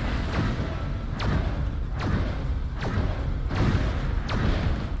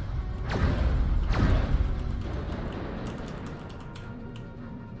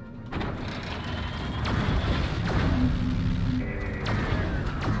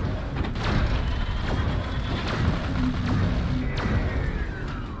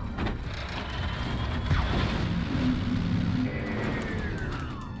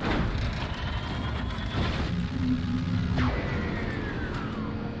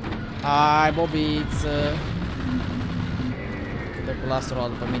 Hai, bobiță! Dă cu laserul ăla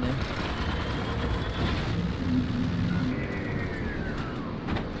după mine.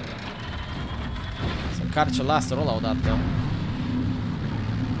 Să încarce laserul ăla odată.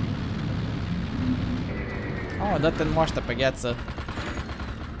 Oh, dă-te în moaștă pe gheață.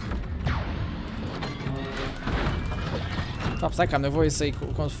 Fapt, stai că am nevoie să-i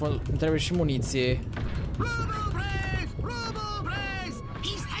îmi trebuie și muniție.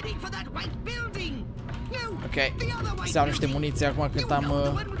 Ok, să iau niște muniție acum când am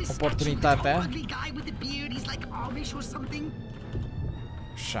oportunitatea.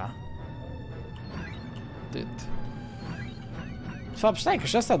 Așa. Atât. De fapt, stai că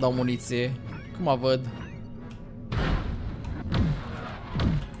și astea dau muniție. Cum mă văd?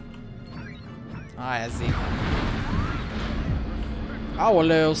 Aia zic.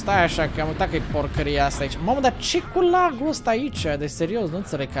 Aoleu, stai așa că am uitat că e porcăria asta aici. Mamă, dar ce cu lagul ăsta aici? De serios, nu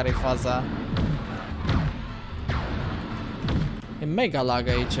înțeleg care e faza. E mega lag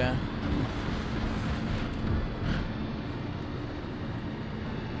aici.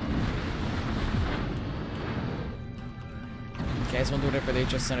 Ok, hai să mă duc repede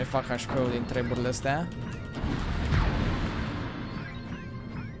aici să ne fac HP-ul din treburile astea.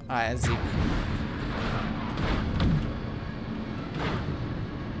 Aia zic.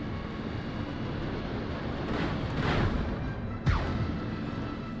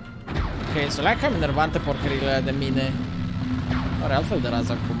 Ok, să le-am cam enervante porcările alea de mine. Are altfel de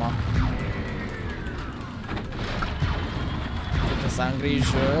rază acum. Trebuie să am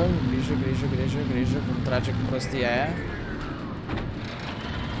grijă, grijă cum trage cu prostia aia.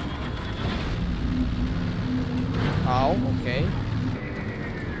 Au, ok.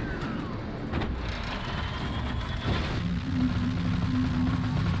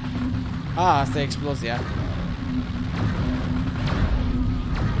 Asta e explozia.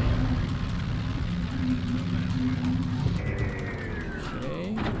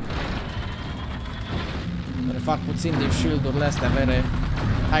 Fac puțin din shield-urile astea, vere.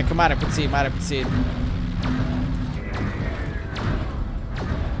 Hai că mare puțin, mare puțin.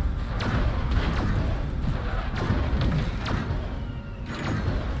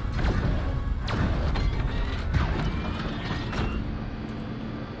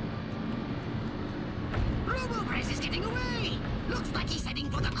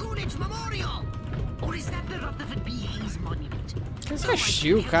 Crezi că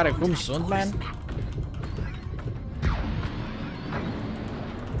știu care cum sunt, man?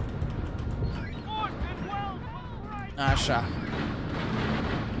 Așa.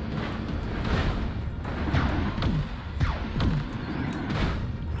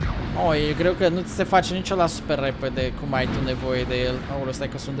 Oh, e greu că nu ți se face nici ăla super repede cum ai tu nevoie de el. Aoleu, stai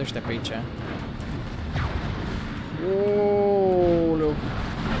că sunt ăștia pe aici. Ooleu.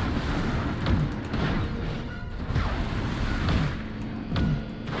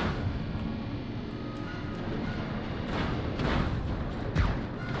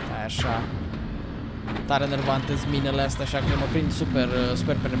 Așa. Tare nervante minele astea, așa că mă prind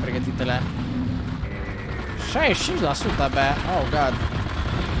super pe nepregătitele. 65% abia. Oh god.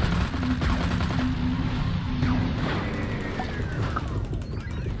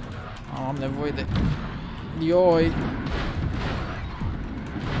 Am nevoie de... Ioi.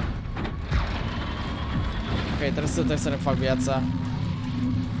 Ok, trebuie să refac viața.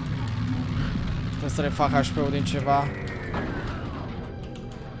 Trebuie să refac HP-ul din ceva.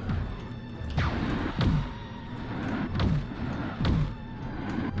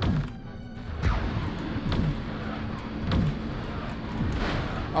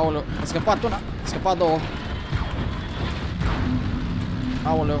 Aoleu, a scăpat una, a scăpat două.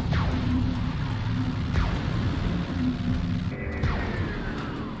 Aoleu.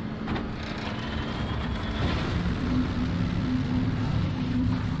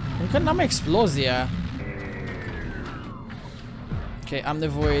 Încă n-am explozia. Ok, am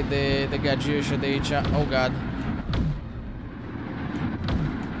nevoie de gagiu și de aici. Oh god.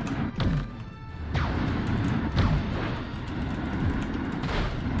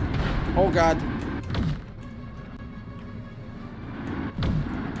 Oh god.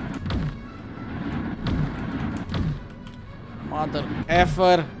 Mother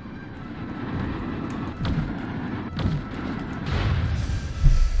effer.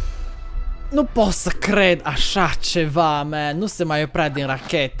 Nu pot să cred așa ceva, man. Nu se mai oprea din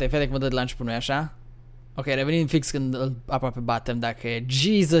rachete. Vede că mă dă de launch pe noi, așa? Ok, revenim fix când îl aproape batem, dacă e.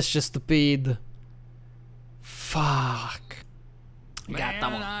 Jesus, ce stupid. Fuck. Gata,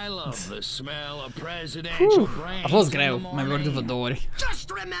 mă. A fost greu, mai vorbit de vreo 2 ori.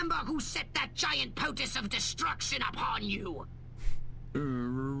 Just remember who set that giant potus of destruction upon you.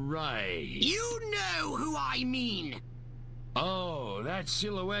 Right. You know who I mean. Oh, that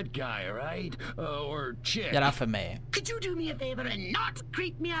silhouette guy, right? Or chick. Era femeie. Could you do me a favor and not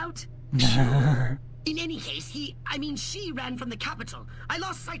creep me out? In any case, she ran from the capital. I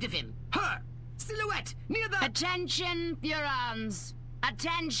lost sight of him. Her. Silhouette, near the... Attention, Furons.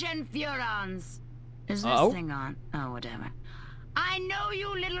 Attention, Furons. Is this thing on? Oh, whatever. I know you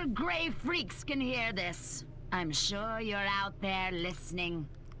little gray freaks can hear this. I'm sure you're out there listening.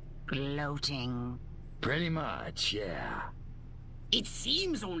 Gloating. Pretty much, yeah. It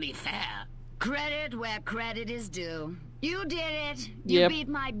seems only fair. Credit where credit is due. You did it. You beat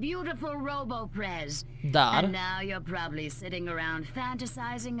my beautiful Robo-Prez. And now you're probably sitting around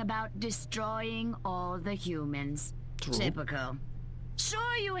fantasizing about destroying all the humans. True. Typical.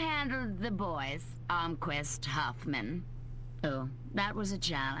 Sure you handled the boys, Armquist Huffman. Oh, that was a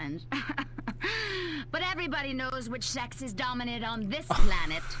challenge. But everybody knows which sex is dominant on this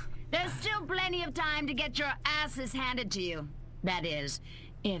planet. There's still plenty of time to get your asses handed to you. That is,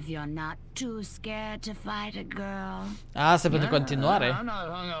 if you're not too scared to fight a girl. Asta pentru continuare. I'm not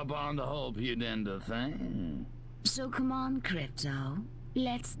hung up on the whole pudenda thing. So come on, Crypto.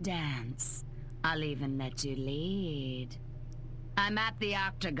 Let's dance. I'll even let you lead. I'm at the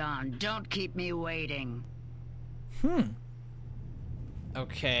Octagon. Don't keep me waiting.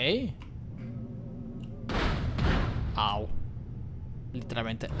 Ok. Au.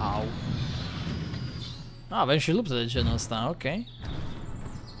 Literalmente au. Avem și lupte de genul ăsta, ok.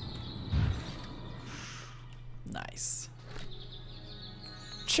 Nice.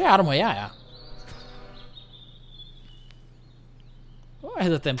 Ce armă e aia? Hai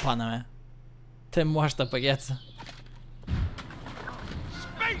dă-te în pana mea. Te moaștă pe gheață.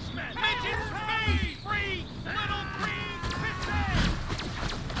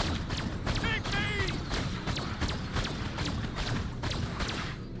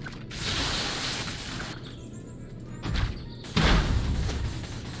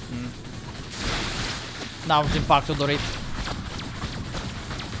 N-a avut impactul dorit.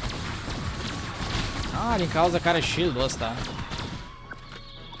 Din cauza că are shield-ul ăsta.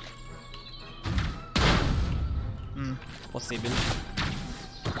 Posibil.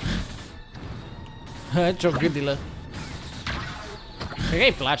 Ce-o gândilă. Cred că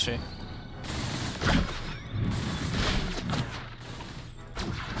îi place.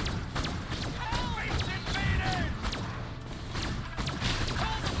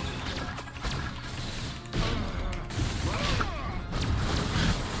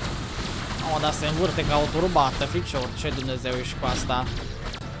 Dar se învârte ca o turbată, ficior, ce Dumnezeu ești cu asta.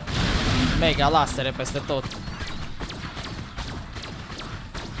 Mega lasere peste tot.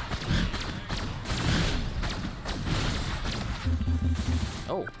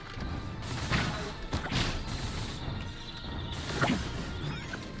 Oh.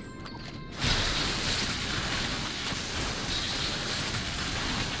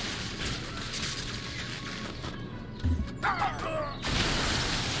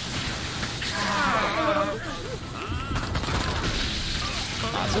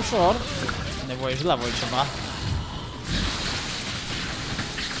 Azi ușor. Nevoie și de la voi ceva.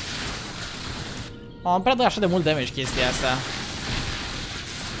 Am prea dă așa de mult damage chestia asta.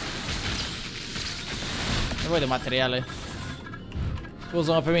 Nevoie de materiale.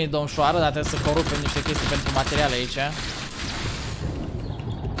 Scuză-mă pe mine, domnșoară, dar trebuie să corupem niște chestii pentru materiale aici.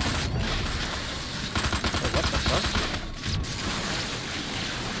 What the fuck?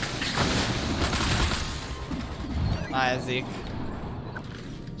 Aia zic.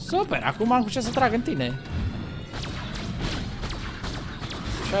 Super, acum am cu ce să trag în tine.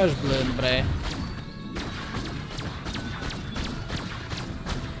 Ce-aș blând, bre.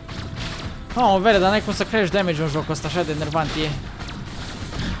 Oh, vede, dar n-ai cum să crești damage în jocul ăsta, așa de enervant e.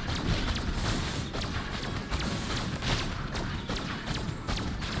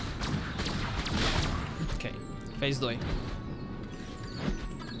 Ok, phase 2.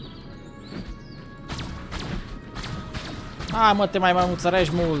 Ah, mă, te mai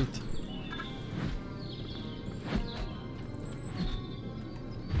muțărești mult.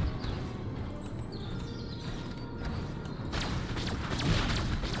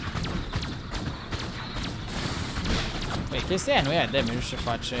 Băi, chestia aia nu ia damage, nu știu ce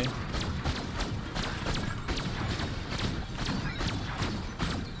face.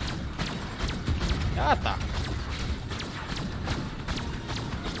 Gata.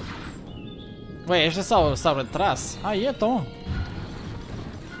 Băi, ăștia s-au retras. Hai, iată, mă.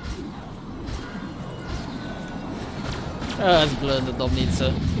 Azi blândă,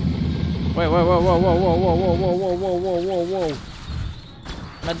 domniță. Băi, wow.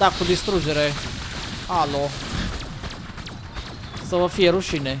 Mi-a dat cu distrugere. Alo. Să vă fie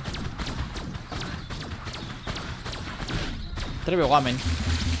rușine. Trebuie oameni.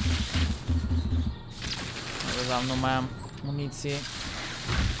 Nu mai am muniție.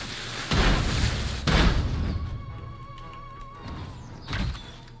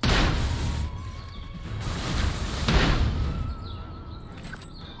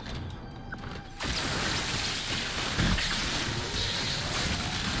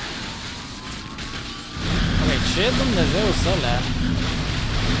 Ce Dumnezeu să-lea?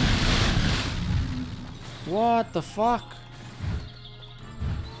 What the fuck?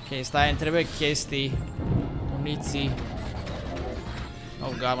 Ok, stai, îmi trebuie chestii. Muniții. Oh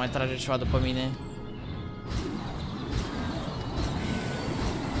god, mai trage ceva după mine.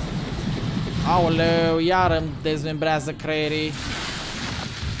 Aoleu, iar îmi dezmembrează creierii.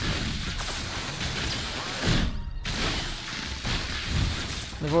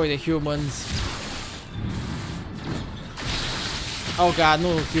 Nevoie de humans. Oh god, nu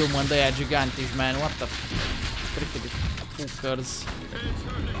human, de aia gigantici, man. What the frick de fuckers.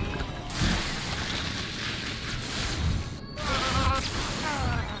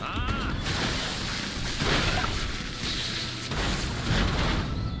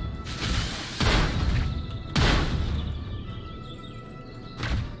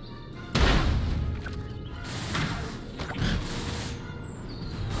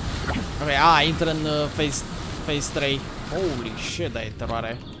 Ok, intră în phase 3. Holy shit, da, e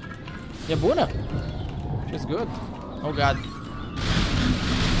teroare. E bună? She's good. Oh god.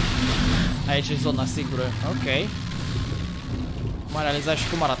 Aici e zona sigură. Ok. M-am realizat și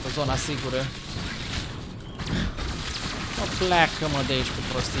cum arată zona sigură. O pleacă-mă de aici cu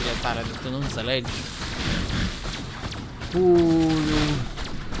prostiile tale, de tu nu înțelegi.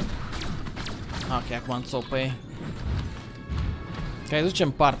 Ok, acum înțopăi. Ok,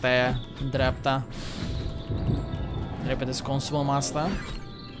 ducem partea aia în dreapta. Repede să consumăm asta.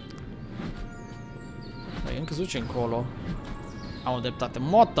 Păi încă duce încolo. Am o dreptate.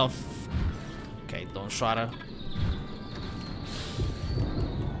 What the f... Ok, domnșoară.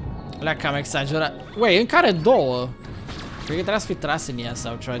 Alea cam exagerat. Ui, încă are două. Cred că trebuie să fi tras în ea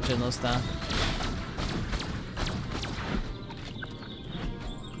sau ceva genul ăsta.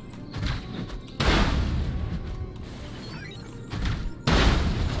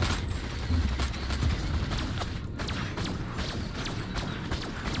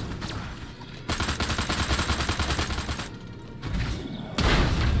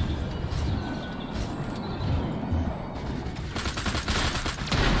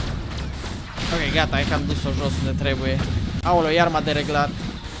 Ok, gata, hai că am dus-o jos unde trebuie. Aoleu, iar m-a dereglat.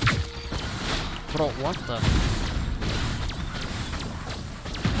 Bro, what the...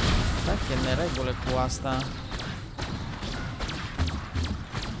 Da, că e neregulă cu asta.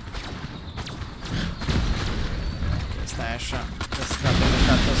 Ok, stai așa, să scape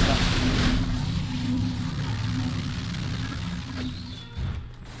plecatul ăsta.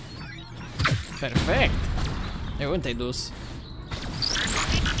 Perfect! E, unde te-ai dus?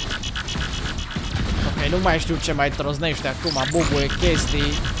 Ok, Ok, nu mai știu ce mai troznește acum, bubuie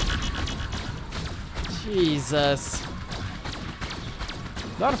chestii. Jesus.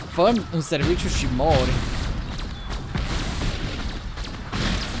 Doar fă un serviciu și mori.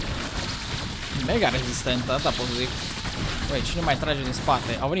 Mega rezistentă, asta pot zic. Băi, cine mai trage din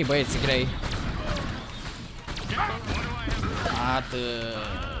spate? Au venit băieții grei. Atât.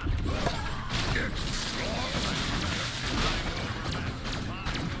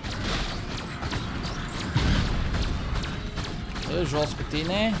 Dă jos cu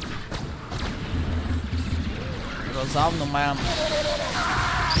tine. Rozav nu mai am.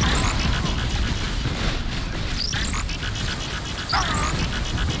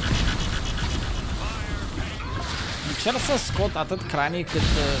 Încerc să scot atât cranii cât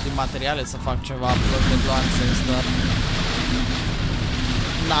din materiale să fac ceva upload de glanțe, dar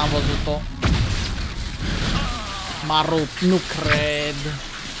n-am văzut-o. M-a rupt, nu cred.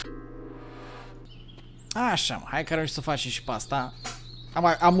 Așa, mă, hai că reuși să facem și pe asta.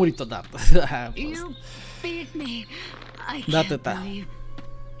 Am murit odată. Da, atâta.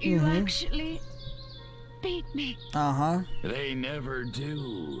 They never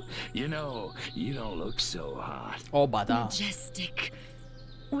do. You know, you don't look so hot. Oh, ba da. Majestic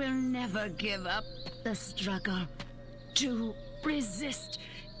will never give up the struggle to resist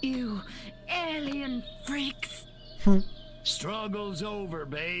you alien freaks. Struggle's over,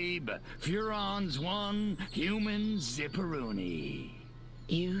 babe. Furon's won, humans zipperoonie.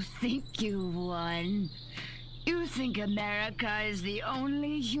 You think you won? You think America is the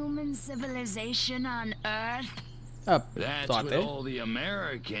only human civilization on Earth? That's what all the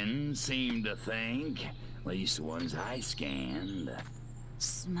Americans seem to think. At least the ones I scanned.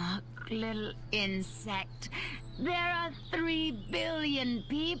 Smug little insect. There are 3 billion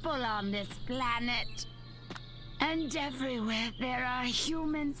people on this planet. And everywhere there are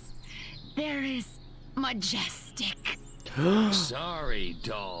humans, there is Majestic. Sorry,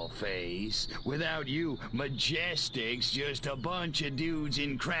 dollface. Without you, Majestic's just a bunch of dudes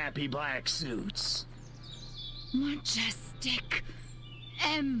in crappy black suits. Majestic.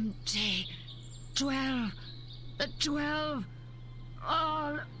 MJ. 12. The 12.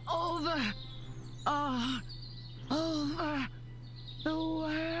 All over. All over the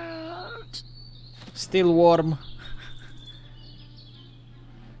world. Still warm.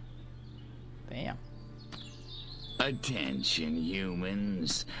 Damn. Attention,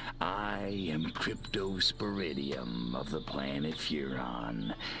 humans. I am Cryptosporidium of the planet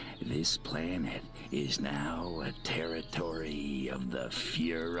Furon. This planet is now a territory of the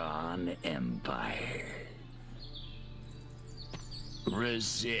Furon Empire.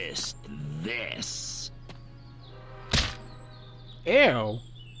 Resist this. Ew.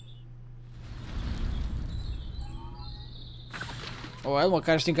 O,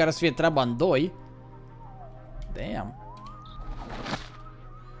 măcar știm care să fie treaba în 2. Damn.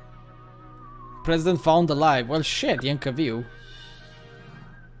 President found alive. Well, shit, e încă viu.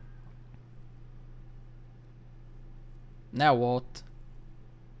 Now what?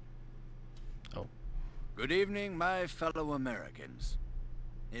 Oh. Good evening, my fellow Americans.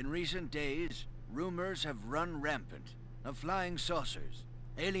 In recent days, rumors have run rampant of flying saucers,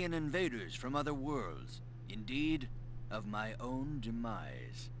 alien invaders from other worlds, indeed, of my own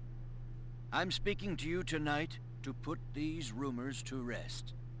demise. I'm speaking to you tonight to put these rumors to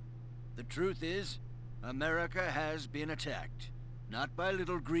rest. The truth is, America has been attacked, not by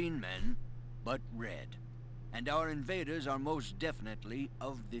little green men, but red. And our invaders are most definitely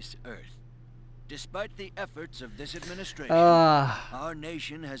of this earth. Despite the efforts of this administration, our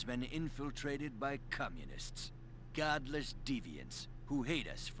nation has been infiltrated by communists, godless deviants who hate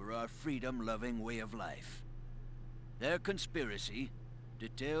us for our freedom-loving way of life. Their conspiracy,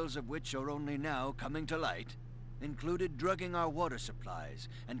 details of which are only now coming to light, included drugging our water supplies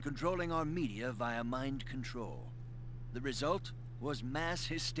and controlling our media via mind control. The result was mass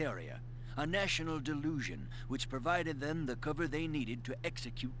hysteria, a national delusion which provided them the cover they needed to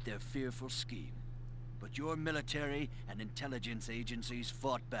execute their fearful scheme. But your military and intelligence agencies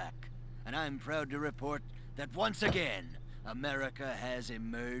fought back, and I'm proud to report that once again, America has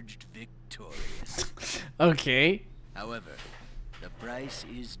emerged victorious. Okay. However, the price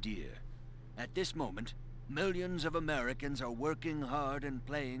is dear. At this moment, millions of Americans are working hard and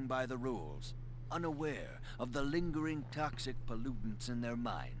playing by the rules, unaware of the lingering toxic pollutants in their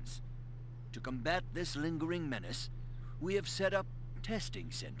minds. To combat this lingering menace, we have set up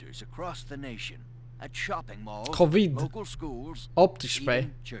testing centers across the nation, at shopping malls, local schools,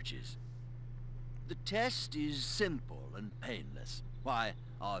 even churches. The test is simple and painless. Why,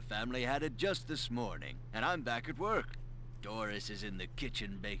 our family had it just this morning, and I'm back at work. Doris is in the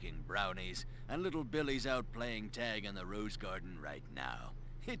kitchen baking brownies, and little Billy's out playing tag in the rose garden right now.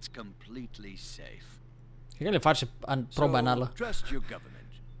 It's completely safe. Cred că le face proba anală. Trust your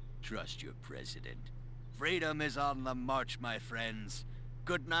government. Trust your president. Freedom is on the march, my friends.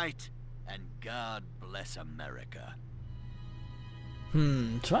 Good night, and God bless America.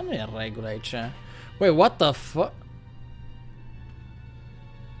 Ceva nu e în regulă aici. Wait, what the fuck?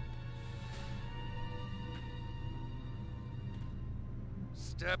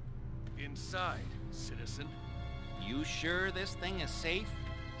 Step inside, citizen. You sure this thing is safe?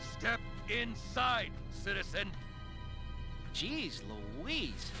 Step inside, citizen. Jeez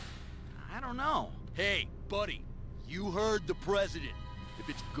Louise. I don't know. Hey, buddy, you heard the president. If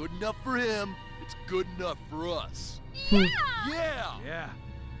it's good enough for him, it's good enough for us. Yeah! Yeah.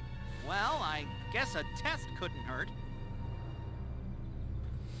 Well, I guess a test couldn't hurt.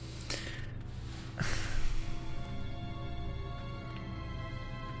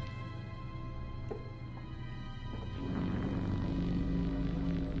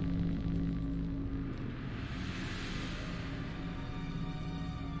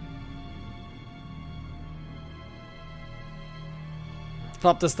 De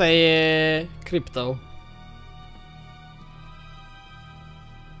fapt, ăsta e crypto.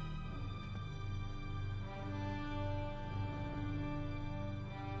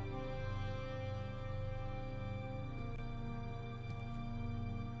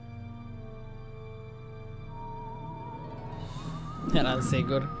 Eram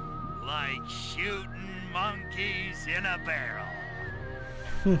sigur. Like shooting monkeys in a barrel.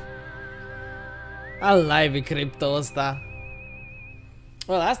 Al live crypto ăsta.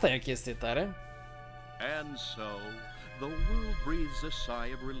 Well, asta e o chestie tare. And so, the world breathes a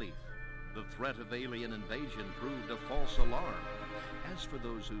sigh of relief. The threat of alien invasion proved a false alarm. As for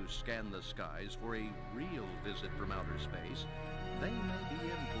those who scan the skies for a real visit from outer space, they may be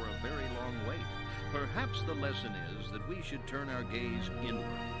in for a very long wait. Perhaps the lesson is that we should turn our gaze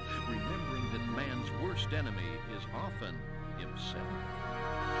inward, remembering that man's worst enemy is often himself.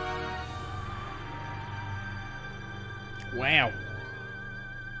 Wow.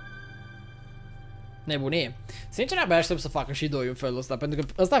 Nebunie. Sincer, abia aștept să facă și 2 în felul ăsta, pentru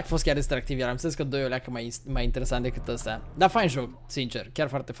că ăsta a fost chiar distractiv, iar am înțeles că 2 o leacă mai interesant decât ăsta. Dar fain joc, sincer, chiar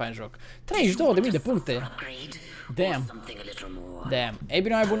foarte fain joc. 32.000 de puncte. Damn. Damn. Ei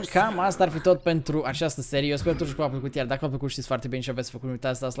bine, mai bun, cam asta ar fi tot pentru această serie. Eu sper totuși că v-a plăcut, iar dacă v-a plăcut știți foarte bine și aveți făcut, nu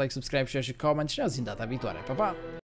uitați să dați like, subscribe, share și comment și ne auzim data viitoare. Pa, pa!